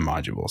NPM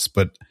modules.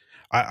 But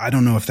I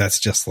don't know if that's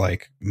just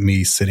like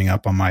me sitting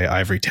up on my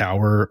ivory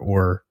tower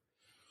or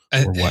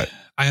what.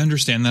 I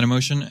understand that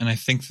emotion. And I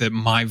think that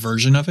my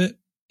version of it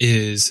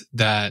is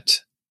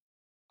that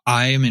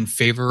I am in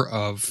favor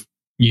of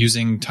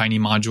using tiny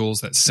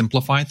modules that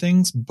simplify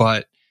things,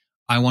 but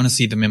I want to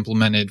see them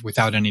implemented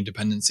without any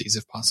dependencies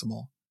if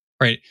possible.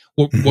 Right.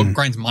 What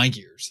grinds my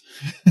gears,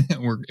 if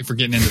we're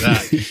getting into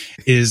that,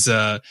 is,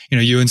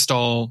 you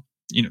install,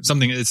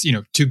 something that's,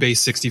 2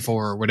 base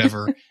 64 or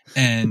whatever,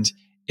 and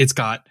it's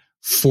got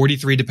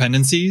 43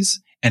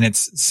 dependencies and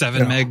it's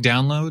 7 meg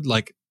download.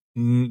 Like,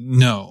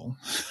 no.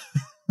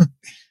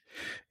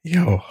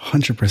 Yo,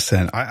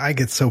 100%. I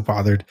get so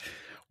bothered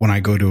when I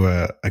go to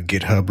a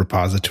GitHub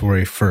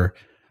repository for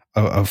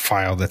a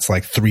file that's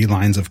like 3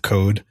 lines of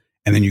code,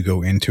 and then you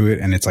go into it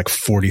and it's like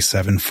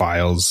 47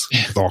 files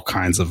with all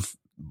kinds of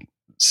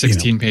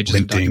 16 pages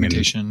of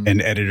documentation and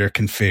editor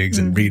configs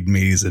and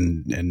readmes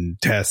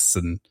and tests.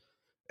 And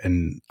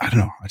And I don't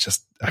know.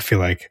 I feel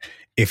like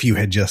if you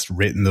had just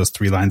written those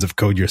 3 lines of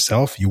code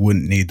yourself, you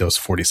wouldn't need those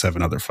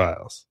 47 other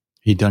files.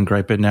 You done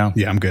griping now?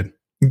 Yeah, I'm good.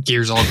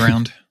 Gears all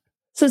ground.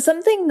 So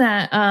something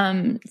that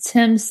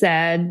Tim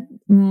said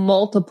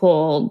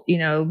multiple,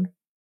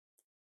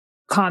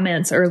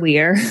 comments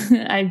earlier,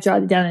 I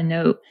jotted down a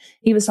note.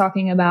 He was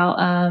talking about,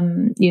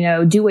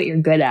 do what you're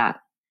good at.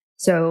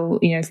 So,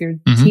 if your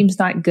team's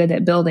not good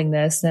at building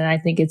this, then I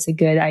think it's a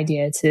good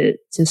idea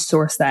to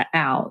source that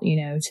out,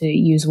 to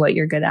use what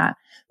you're good at.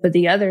 But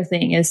the other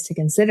thing is to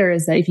consider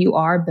is that if you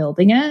are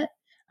building it,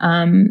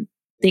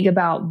 think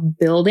about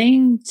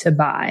building to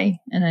buy.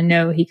 And I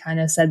know he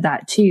kind of said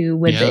that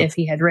too, if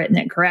he had written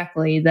it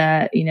correctly,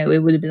 that,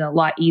 it would have been a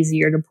lot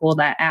easier to pull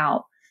that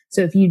out.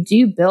 So if you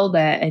do build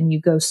it and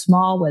you go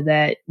small with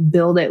it,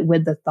 build it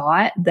with the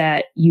thought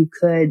that you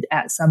could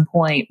at some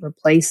point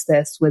replace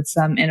this with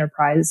some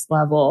enterprise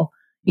level,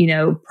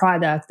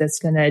 product that's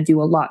going to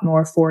do a lot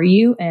more for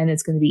you. And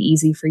it's going to be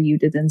easy for you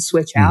to then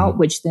switch out,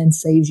 which then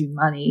saves you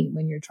money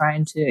when you're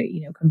trying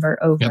to, convert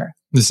over. Yep.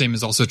 The same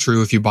is also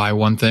true if you buy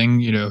one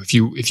thing, if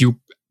you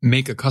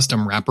make a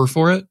custom wrapper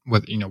for it,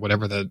 with,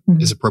 whatever that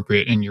is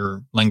appropriate in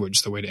your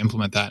language, the way to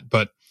implement that.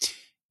 But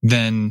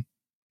then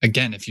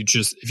again, if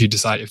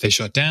they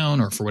shut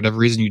down or for whatever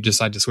reason you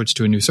decide to switch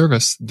to a new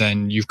service,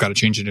 then you've got to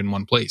change it in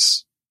one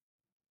place.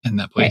 And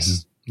that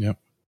place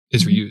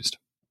is reused.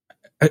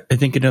 I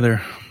think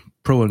another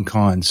pro and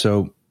con.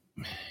 So,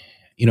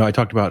 I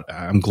talked about,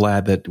 I'm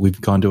glad that we've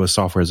gone to a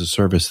software as a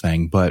service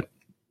thing, but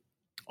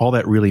all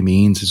that really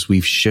means is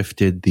we've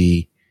shifted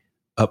the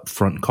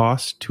upfront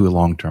cost to a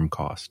long-term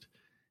cost.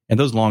 And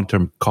those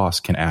long-term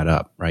costs can add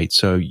up, right?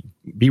 So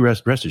be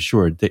rest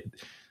assured that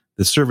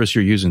the service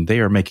you're using, they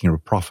are making a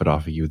profit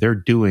off of you. They're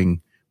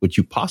doing what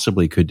you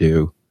possibly could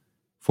do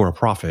for a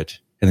profit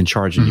and then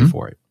charging you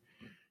for it.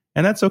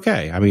 And that's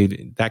okay. I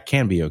mean, that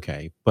can be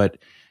okay, but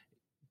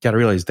got to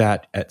realize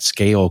that at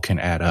scale can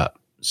add up.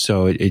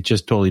 So it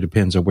just totally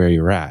depends on where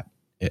you're at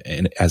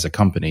as a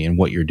company and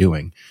what you're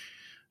doing.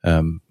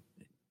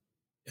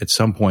 At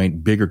some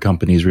point, bigger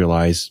companies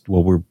realize,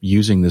 well, we're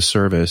using this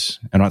service.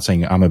 I'm not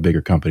saying I'm a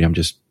bigger company. I'm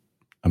just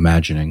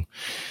imagining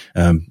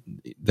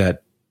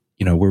that,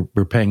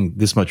 we're paying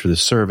this much for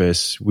this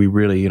service. We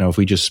really, if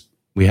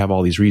we have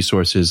all these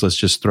resources, let's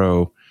just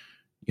throw,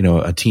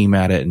 a team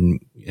at it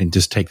and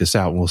just take this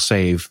out and we'll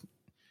save,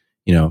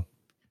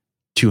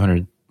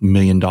 $200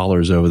 million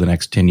over the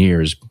next 10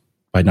 years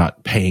by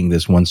not paying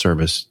this one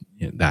service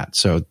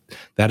So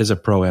that is a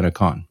pro and a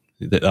con.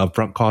 The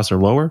upfront costs are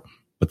lower,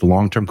 but the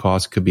long-term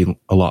costs could be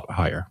a lot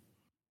higher.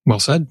 Well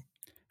said.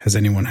 Has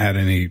anyone had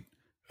any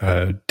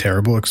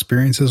terrible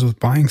experiences with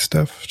buying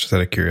stuff? Just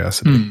out of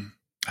curiosity.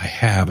 I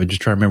have. I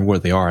just try to remember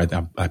what they are.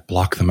 I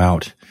block them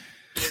out.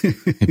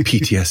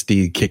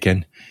 PTSD kick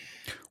in.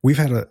 We've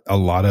had a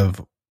lot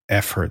of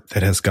effort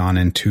that has gone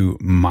into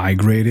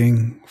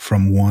migrating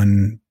from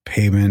one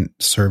payment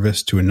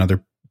service to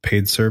another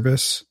paid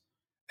service.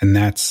 And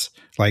that's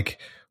like,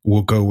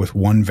 we'll go with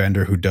one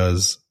vendor who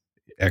does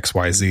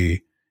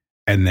XYZ.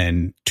 And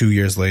then 2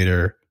 years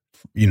later,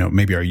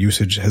 maybe our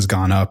usage has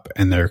gone up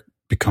and they're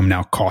become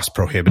now cost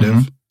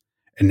prohibitive.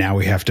 And now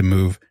we have to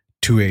move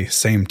to a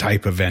same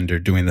type of vendor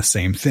doing the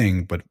same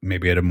thing, but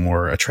maybe at a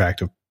more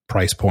attractive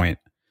price point.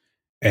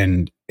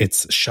 And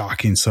it's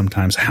shocking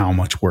sometimes how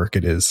much work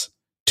it is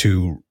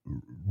to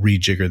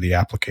rejigger the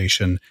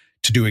application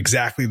to do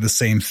exactly the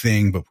same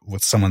thing, but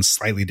with someone's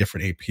slightly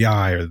different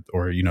API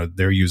or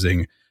they're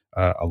using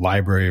a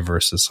library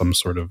versus some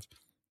sort of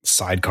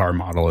sidecar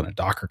model in a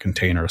Docker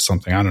container or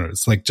something. I don't know.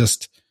 It's like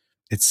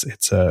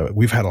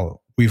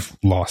we've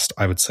lost,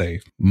 I would say,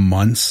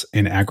 months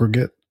in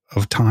aggregate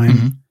of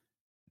time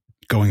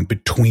going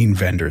between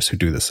vendors who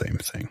do the same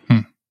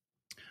thing.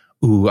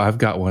 Ooh, I've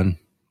got one,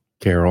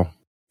 Carol.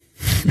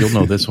 You'll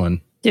know this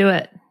one. Do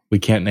it. We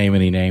can't name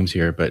any names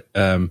here, but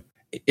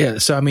yeah.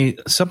 So I mean,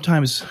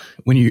 sometimes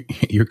when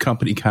your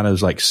company kind of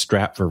is like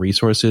strapped for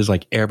resources,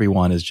 like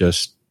everyone is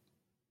just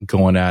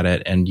going at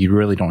it, and you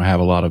really don't have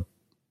a lot of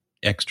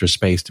extra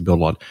space to build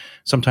a lot.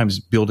 Sometimes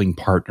building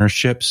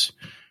partnerships,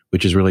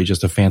 which is really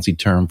just a fancy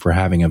term for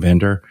having a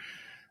vendor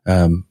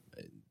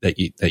that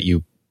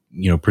you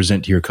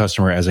present to your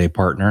customer as a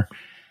partner.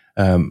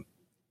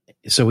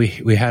 So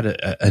we had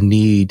a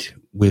need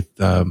with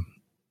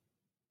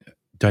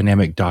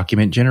dynamic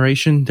document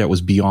generation that was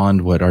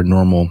beyond what our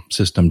normal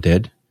system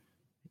did.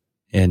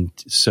 And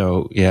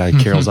so, yeah,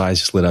 Carol's eyes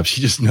just lit up. She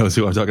just knows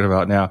who I'm talking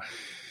about now.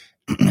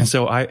 And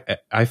so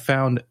I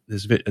found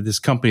this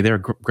company. They're a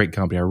great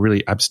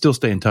company. I'm still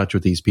staying in touch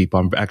with these people.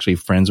 I'm actually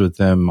friends with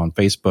them on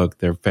Facebook.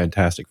 They're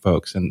fantastic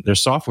folks, and their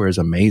software is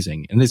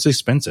amazing, and it's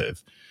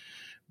expensive.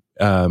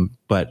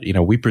 But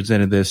we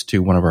presented this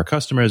to one of our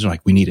customers, and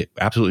like, we need it,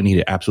 absolutely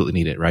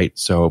need it, right?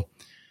 So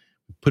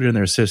put it in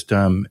their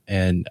system,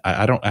 and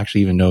I don't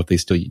actually even know if they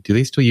still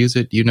use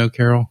it. Do you know,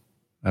 Carol?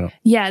 I don't.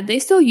 Yeah, they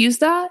still use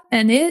that,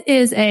 and it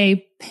is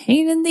a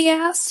pain in the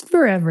ass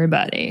for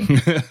everybody.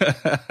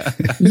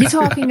 You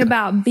talking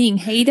about being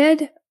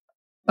hated?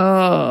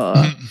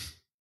 Oh,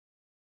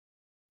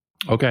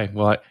 Okay.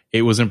 Well,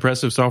 it was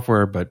impressive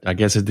software, but I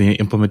guess the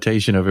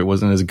implementation of it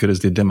wasn't as good as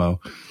the demo.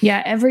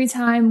 Yeah. Every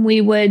time we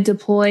would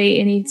deploy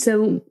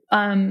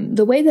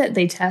the way that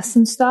they test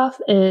and stuff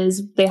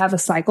is they have a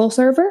cycle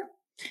server,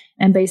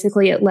 and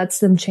basically it lets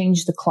them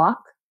change the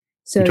clock.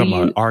 So you're talking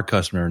about our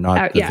customer,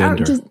 not the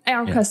vendor.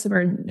 Our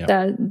customer,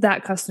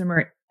 that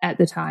customer at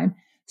the time.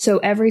 So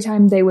every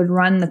time they would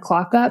run the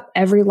clock up,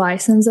 every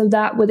license of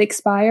that would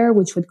expire,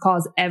 which would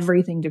cause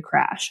everything to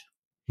crash.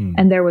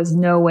 And there was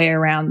no way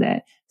around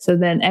it. So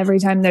then every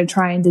time they're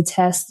trying to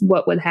test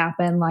what would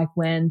happen, like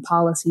when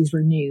policies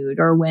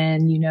renewed or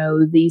when,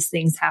 these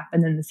things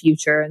happen in the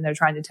future and they're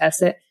trying to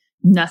test it,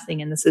 nothing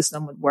in the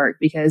system would work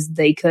because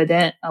they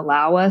couldn't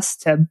allow us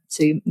to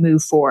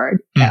move forward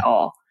at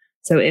all.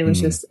 So it was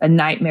just a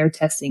nightmare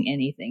testing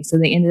anything. So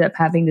they ended up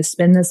having to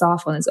spin this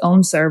off on its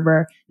own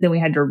server. Then we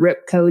had to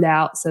rip code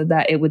out so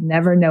that it would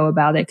never know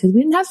about it because we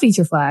didn't have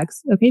feature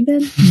flags. Okay, Ben?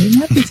 We didn't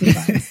have feature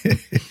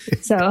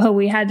flags. So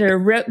we had to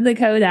rip the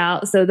code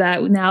out so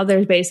that now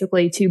there's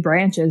basically 2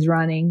 branches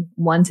running,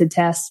 one to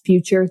test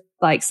future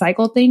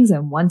cycle things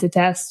and one to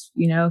test,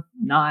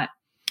 not.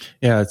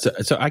 Yeah.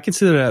 So I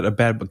consider that a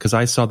bad, because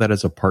I saw that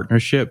as a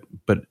partnership,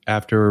 but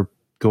after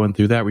going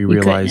through that, we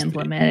realized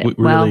we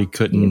really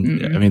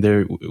couldn't. I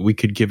mean, we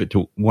could give it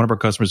to one of our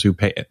customers who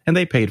paid, and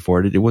they paid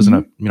for it. It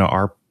wasn't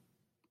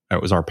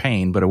it was our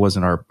pain, but it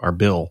wasn't our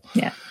bill.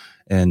 Yeah.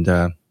 And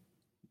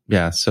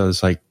so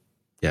it's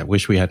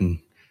wish we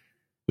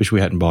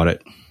hadn't bought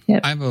it.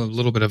 Yep. I have a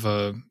little bit of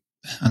a,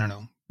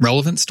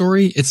 relevant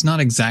story. It's not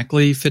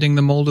exactly fitting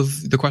the mold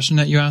of the question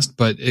that you asked,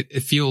 but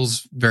it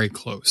feels very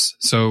close.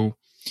 So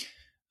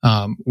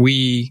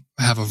we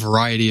have a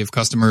variety of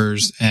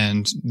customers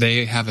and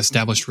they have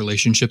established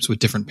relationships with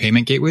different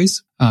payment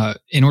gateways.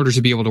 In order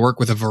to be able to work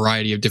with a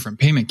variety of different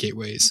payment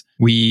gateways,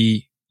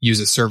 we use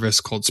a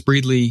service called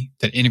Spreedly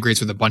that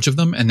integrates with a bunch of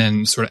them and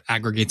then sort of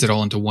aggregates it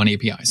all into one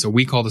API. So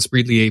we call the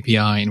Spreedly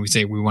API and we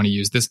say, we want to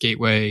use this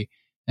gateway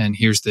and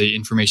here's the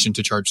information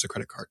to charge the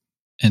credit card.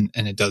 And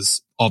it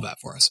does all that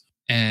for us.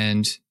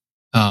 And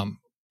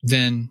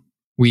then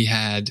we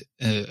had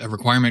a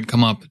requirement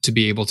come up to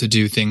be able to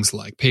do things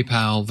like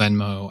PayPal,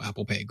 Venmo,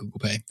 Apple Pay, Google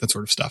Pay, that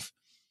sort of stuff.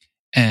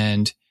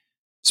 And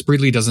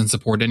Spreedly doesn't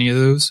support any of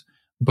those,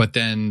 but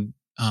then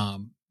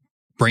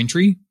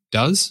Braintree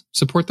does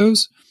support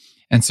those.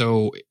 And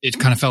so it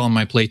kind of fell on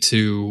my plate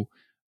to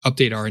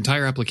update our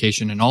entire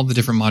application and all the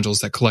different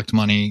modules that collect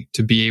money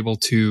to be able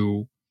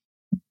to,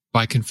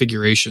 by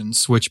configuration,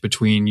 switch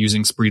between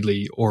using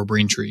Spreedly or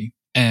Braintree.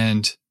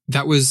 And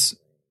that was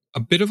a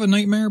bit of a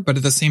nightmare, but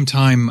at the same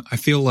time, I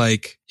feel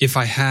like if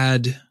I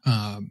had,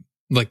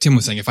 like Tim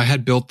was saying, if I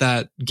had built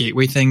that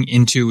gateway thing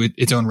into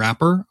its own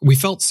wrapper, we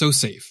felt so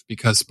safe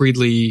because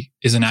Spreedly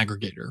is an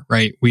aggregator,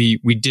 right? We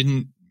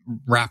didn't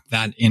wrap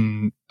that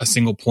in a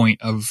single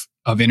point of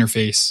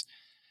interface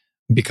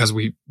because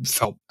we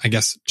felt, I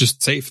guess,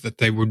 just safe that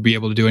they would be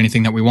able to do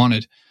anything that we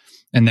wanted.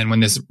 And then when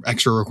this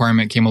extra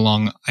requirement came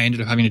along, I ended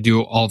up having to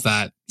do all of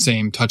that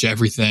same touch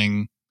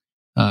everything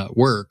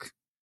work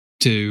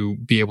to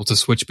be able to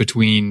switch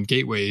between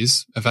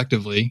gateways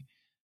effectively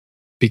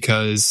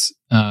because,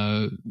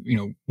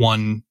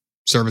 one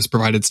service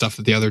provided stuff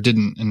that the other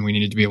didn't, and we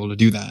needed to be able to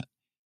do that.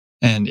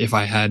 And if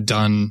I had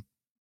done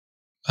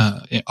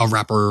a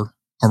wrapper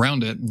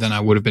around it, then I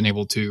would have been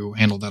able to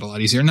handle that a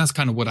lot easier. And that's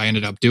kind of what I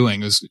ended up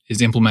doing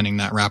is implementing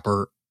that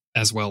wrapper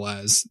as well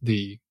as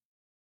the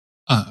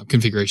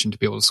configuration to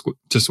be able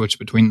to switch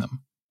between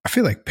them. I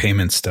feel like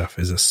payment stuff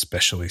is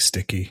especially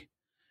sticky.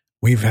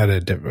 We've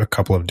had a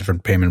couple of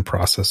different payment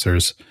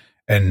processors,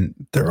 and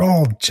they're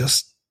all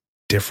just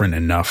different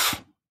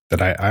enough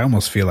that I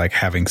almost feel like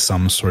having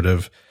some sort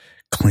of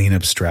clean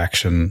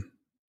abstraction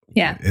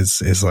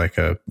is like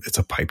it's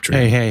a pipe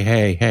dream.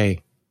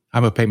 Hey.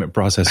 I'm a payment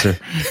processor.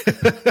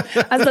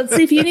 Let's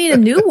see if you need a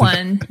new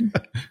one.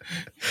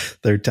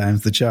 Third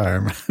time's the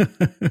charm.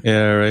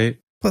 Yeah, right.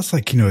 Plus,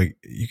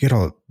 you get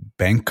all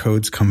bank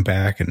codes come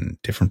back and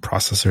different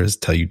processors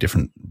tell you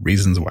different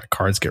reasons why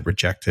cards get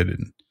rejected.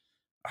 And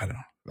I don't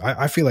know.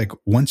 I feel like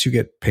once you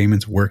get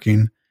payments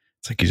working,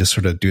 it's like you just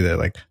sort of do that,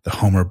 like the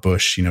Homer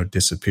Bush,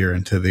 disappear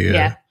into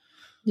the,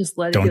 just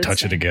let it don't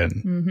touch it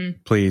again. Mm-hmm.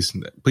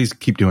 Please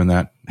keep doing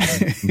that.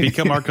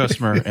 Become our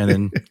customer and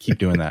then keep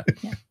doing that.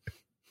 Yeah.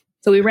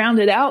 So we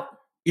rounded out.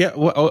 Yeah.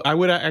 Well,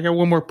 I got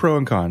one more pro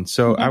and con.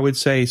 So I would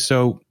say,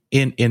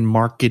 in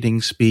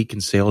marketing speak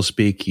and sales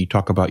speak, you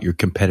talk about your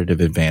competitive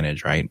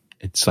advantage, right?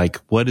 It's like,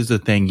 what is the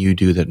thing you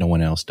do that no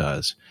one else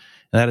does?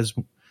 And that is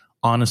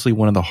honestly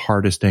one of the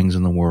hardest things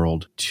in the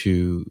world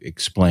to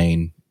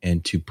explain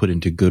and to put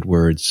into good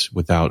words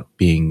without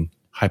being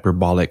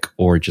hyperbolic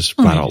or just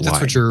flat out lying.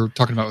 That's what you're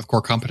talking about with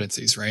core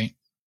competencies, right?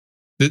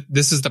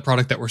 This is the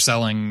product that we're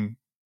selling,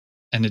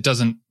 and it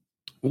doesn't.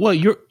 Well,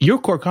 your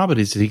core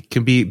competency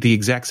can be the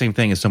exact same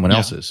thing as someone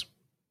else's.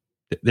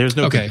 There's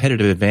no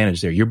competitive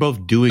advantage there. You're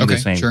both doing the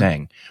same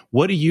thing.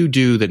 What do you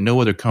do that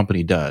no other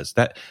company does?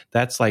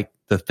 That's like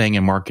the thing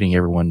in marketing.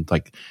 Everyone,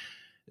 like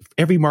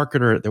every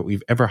marketer that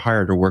we've ever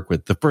hired or worked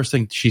with, the first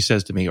thing she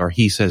says to me or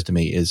he says to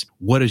me is,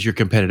 "What is your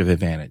competitive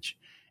advantage?"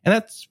 And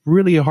that's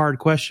really a hard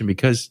question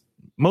because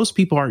most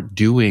people aren't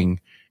doing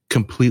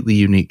completely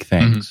unique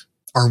things.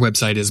 Our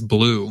website is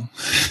blue.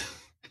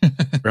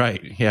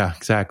 Right. Yeah,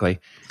 exactly.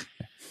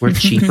 We're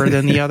cheaper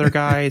than the other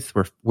guys.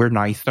 We're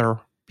nicer.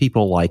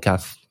 People like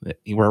us.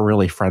 We're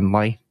really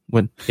friendly.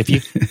 If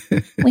you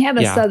we have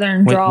a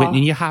southern draw.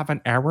 When you have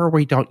an error,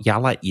 we don't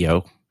yell at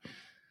you.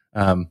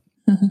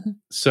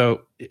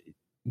 So,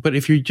 but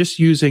if you're just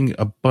using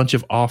a bunch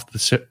of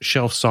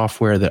off-the-shelf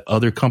software that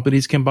other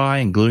companies can buy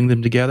and gluing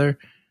them together,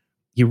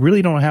 you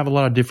really don't have a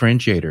lot of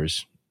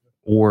differentiators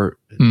or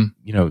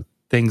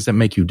things that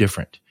make you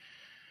different.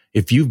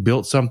 If you've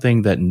built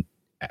something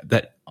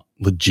that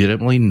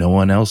legitimately no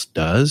one else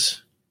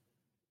does,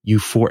 you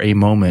for a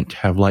moment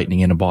have lightning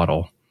in a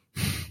bottle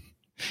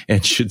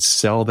and should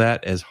sell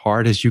that as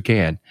hard as you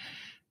can,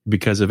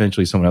 because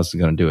eventually someone else is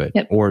going to do it.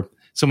 Yep. Or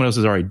someone else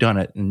has already done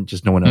it and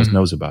just no one else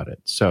knows about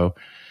it. So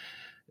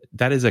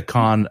that is a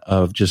con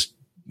of just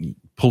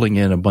pulling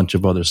in a bunch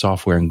of other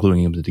software and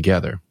gluing them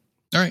together.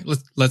 All right,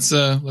 let's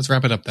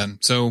wrap it up then.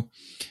 So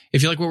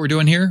if you like what we're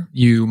doing here,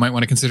 you might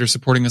want to consider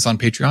supporting us on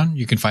Patreon.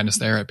 You can find us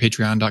there at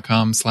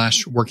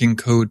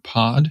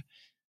patreon.com/workingcodepod.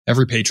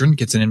 Every patron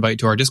gets an invite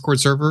to our Discord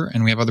server,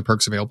 and we have other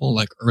perks available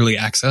like early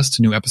access to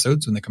new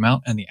episodes when they come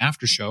out, and the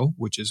after show,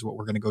 which is what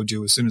we're going to go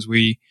do as soon as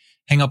we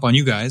hang up on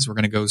you guys. We're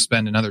going to go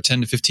spend another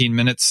 10 to 15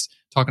 minutes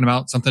talking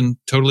about something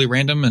totally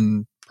random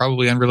and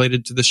probably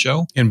unrelated to the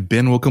show. And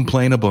Ben will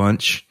complain a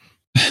bunch.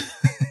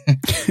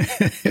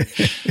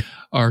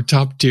 Our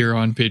top tier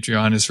on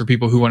Patreon is for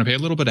people who want to pay a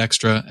little bit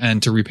extra,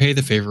 and to repay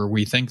the favor,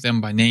 we thank them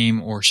by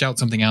name or shout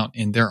something out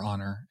in their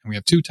honor. And we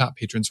have 2 top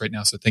patrons right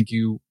now, so thank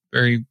you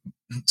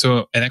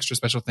so an extra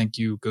special thank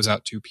you goes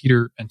out to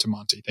Peter and to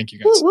Monty. Thank you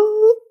guys.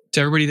 Woo-woo.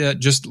 To everybody that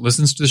just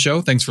listens to the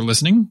show, thanks for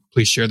listening.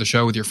 Please share the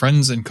show with your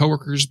friends and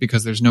coworkers,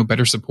 because there's no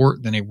better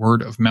support than a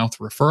word of mouth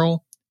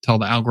referral. Tell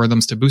the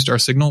algorithms to boost our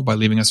signal by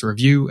leaving us a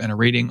review and a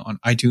rating on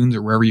iTunes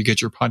or wherever you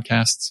get your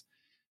podcasts.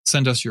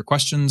 Send us your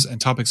questions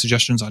and topic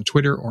suggestions on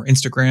Twitter or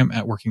Instagram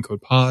at Working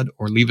Code Pod,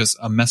 or leave us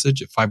a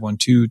message at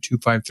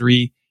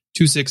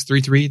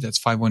 512-253-2633. That's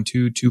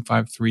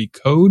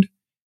 512-253-CODE.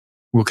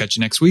 We'll catch you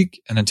next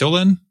week. And until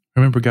then,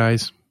 remember,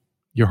 guys,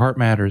 your heart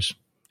matters.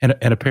 And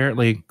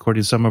apparently,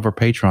 according to some of our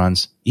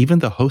patrons, even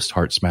the host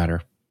hearts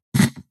matter.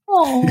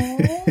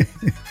 Aww.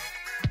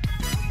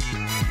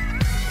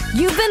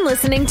 You've been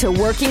listening to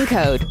Working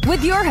Code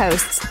with your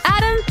hosts,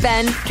 Adam,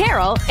 Ben,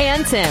 Carol,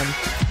 and Tim.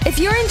 If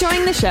you're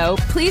enjoying the show,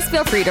 please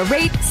feel free to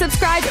rate,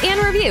 subscribe, and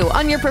review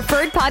on your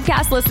preferred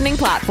podcast listening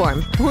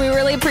platform. We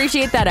really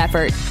appreciate that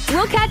effort.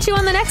 We'll catch you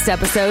on the next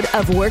episode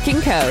of Working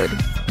Code.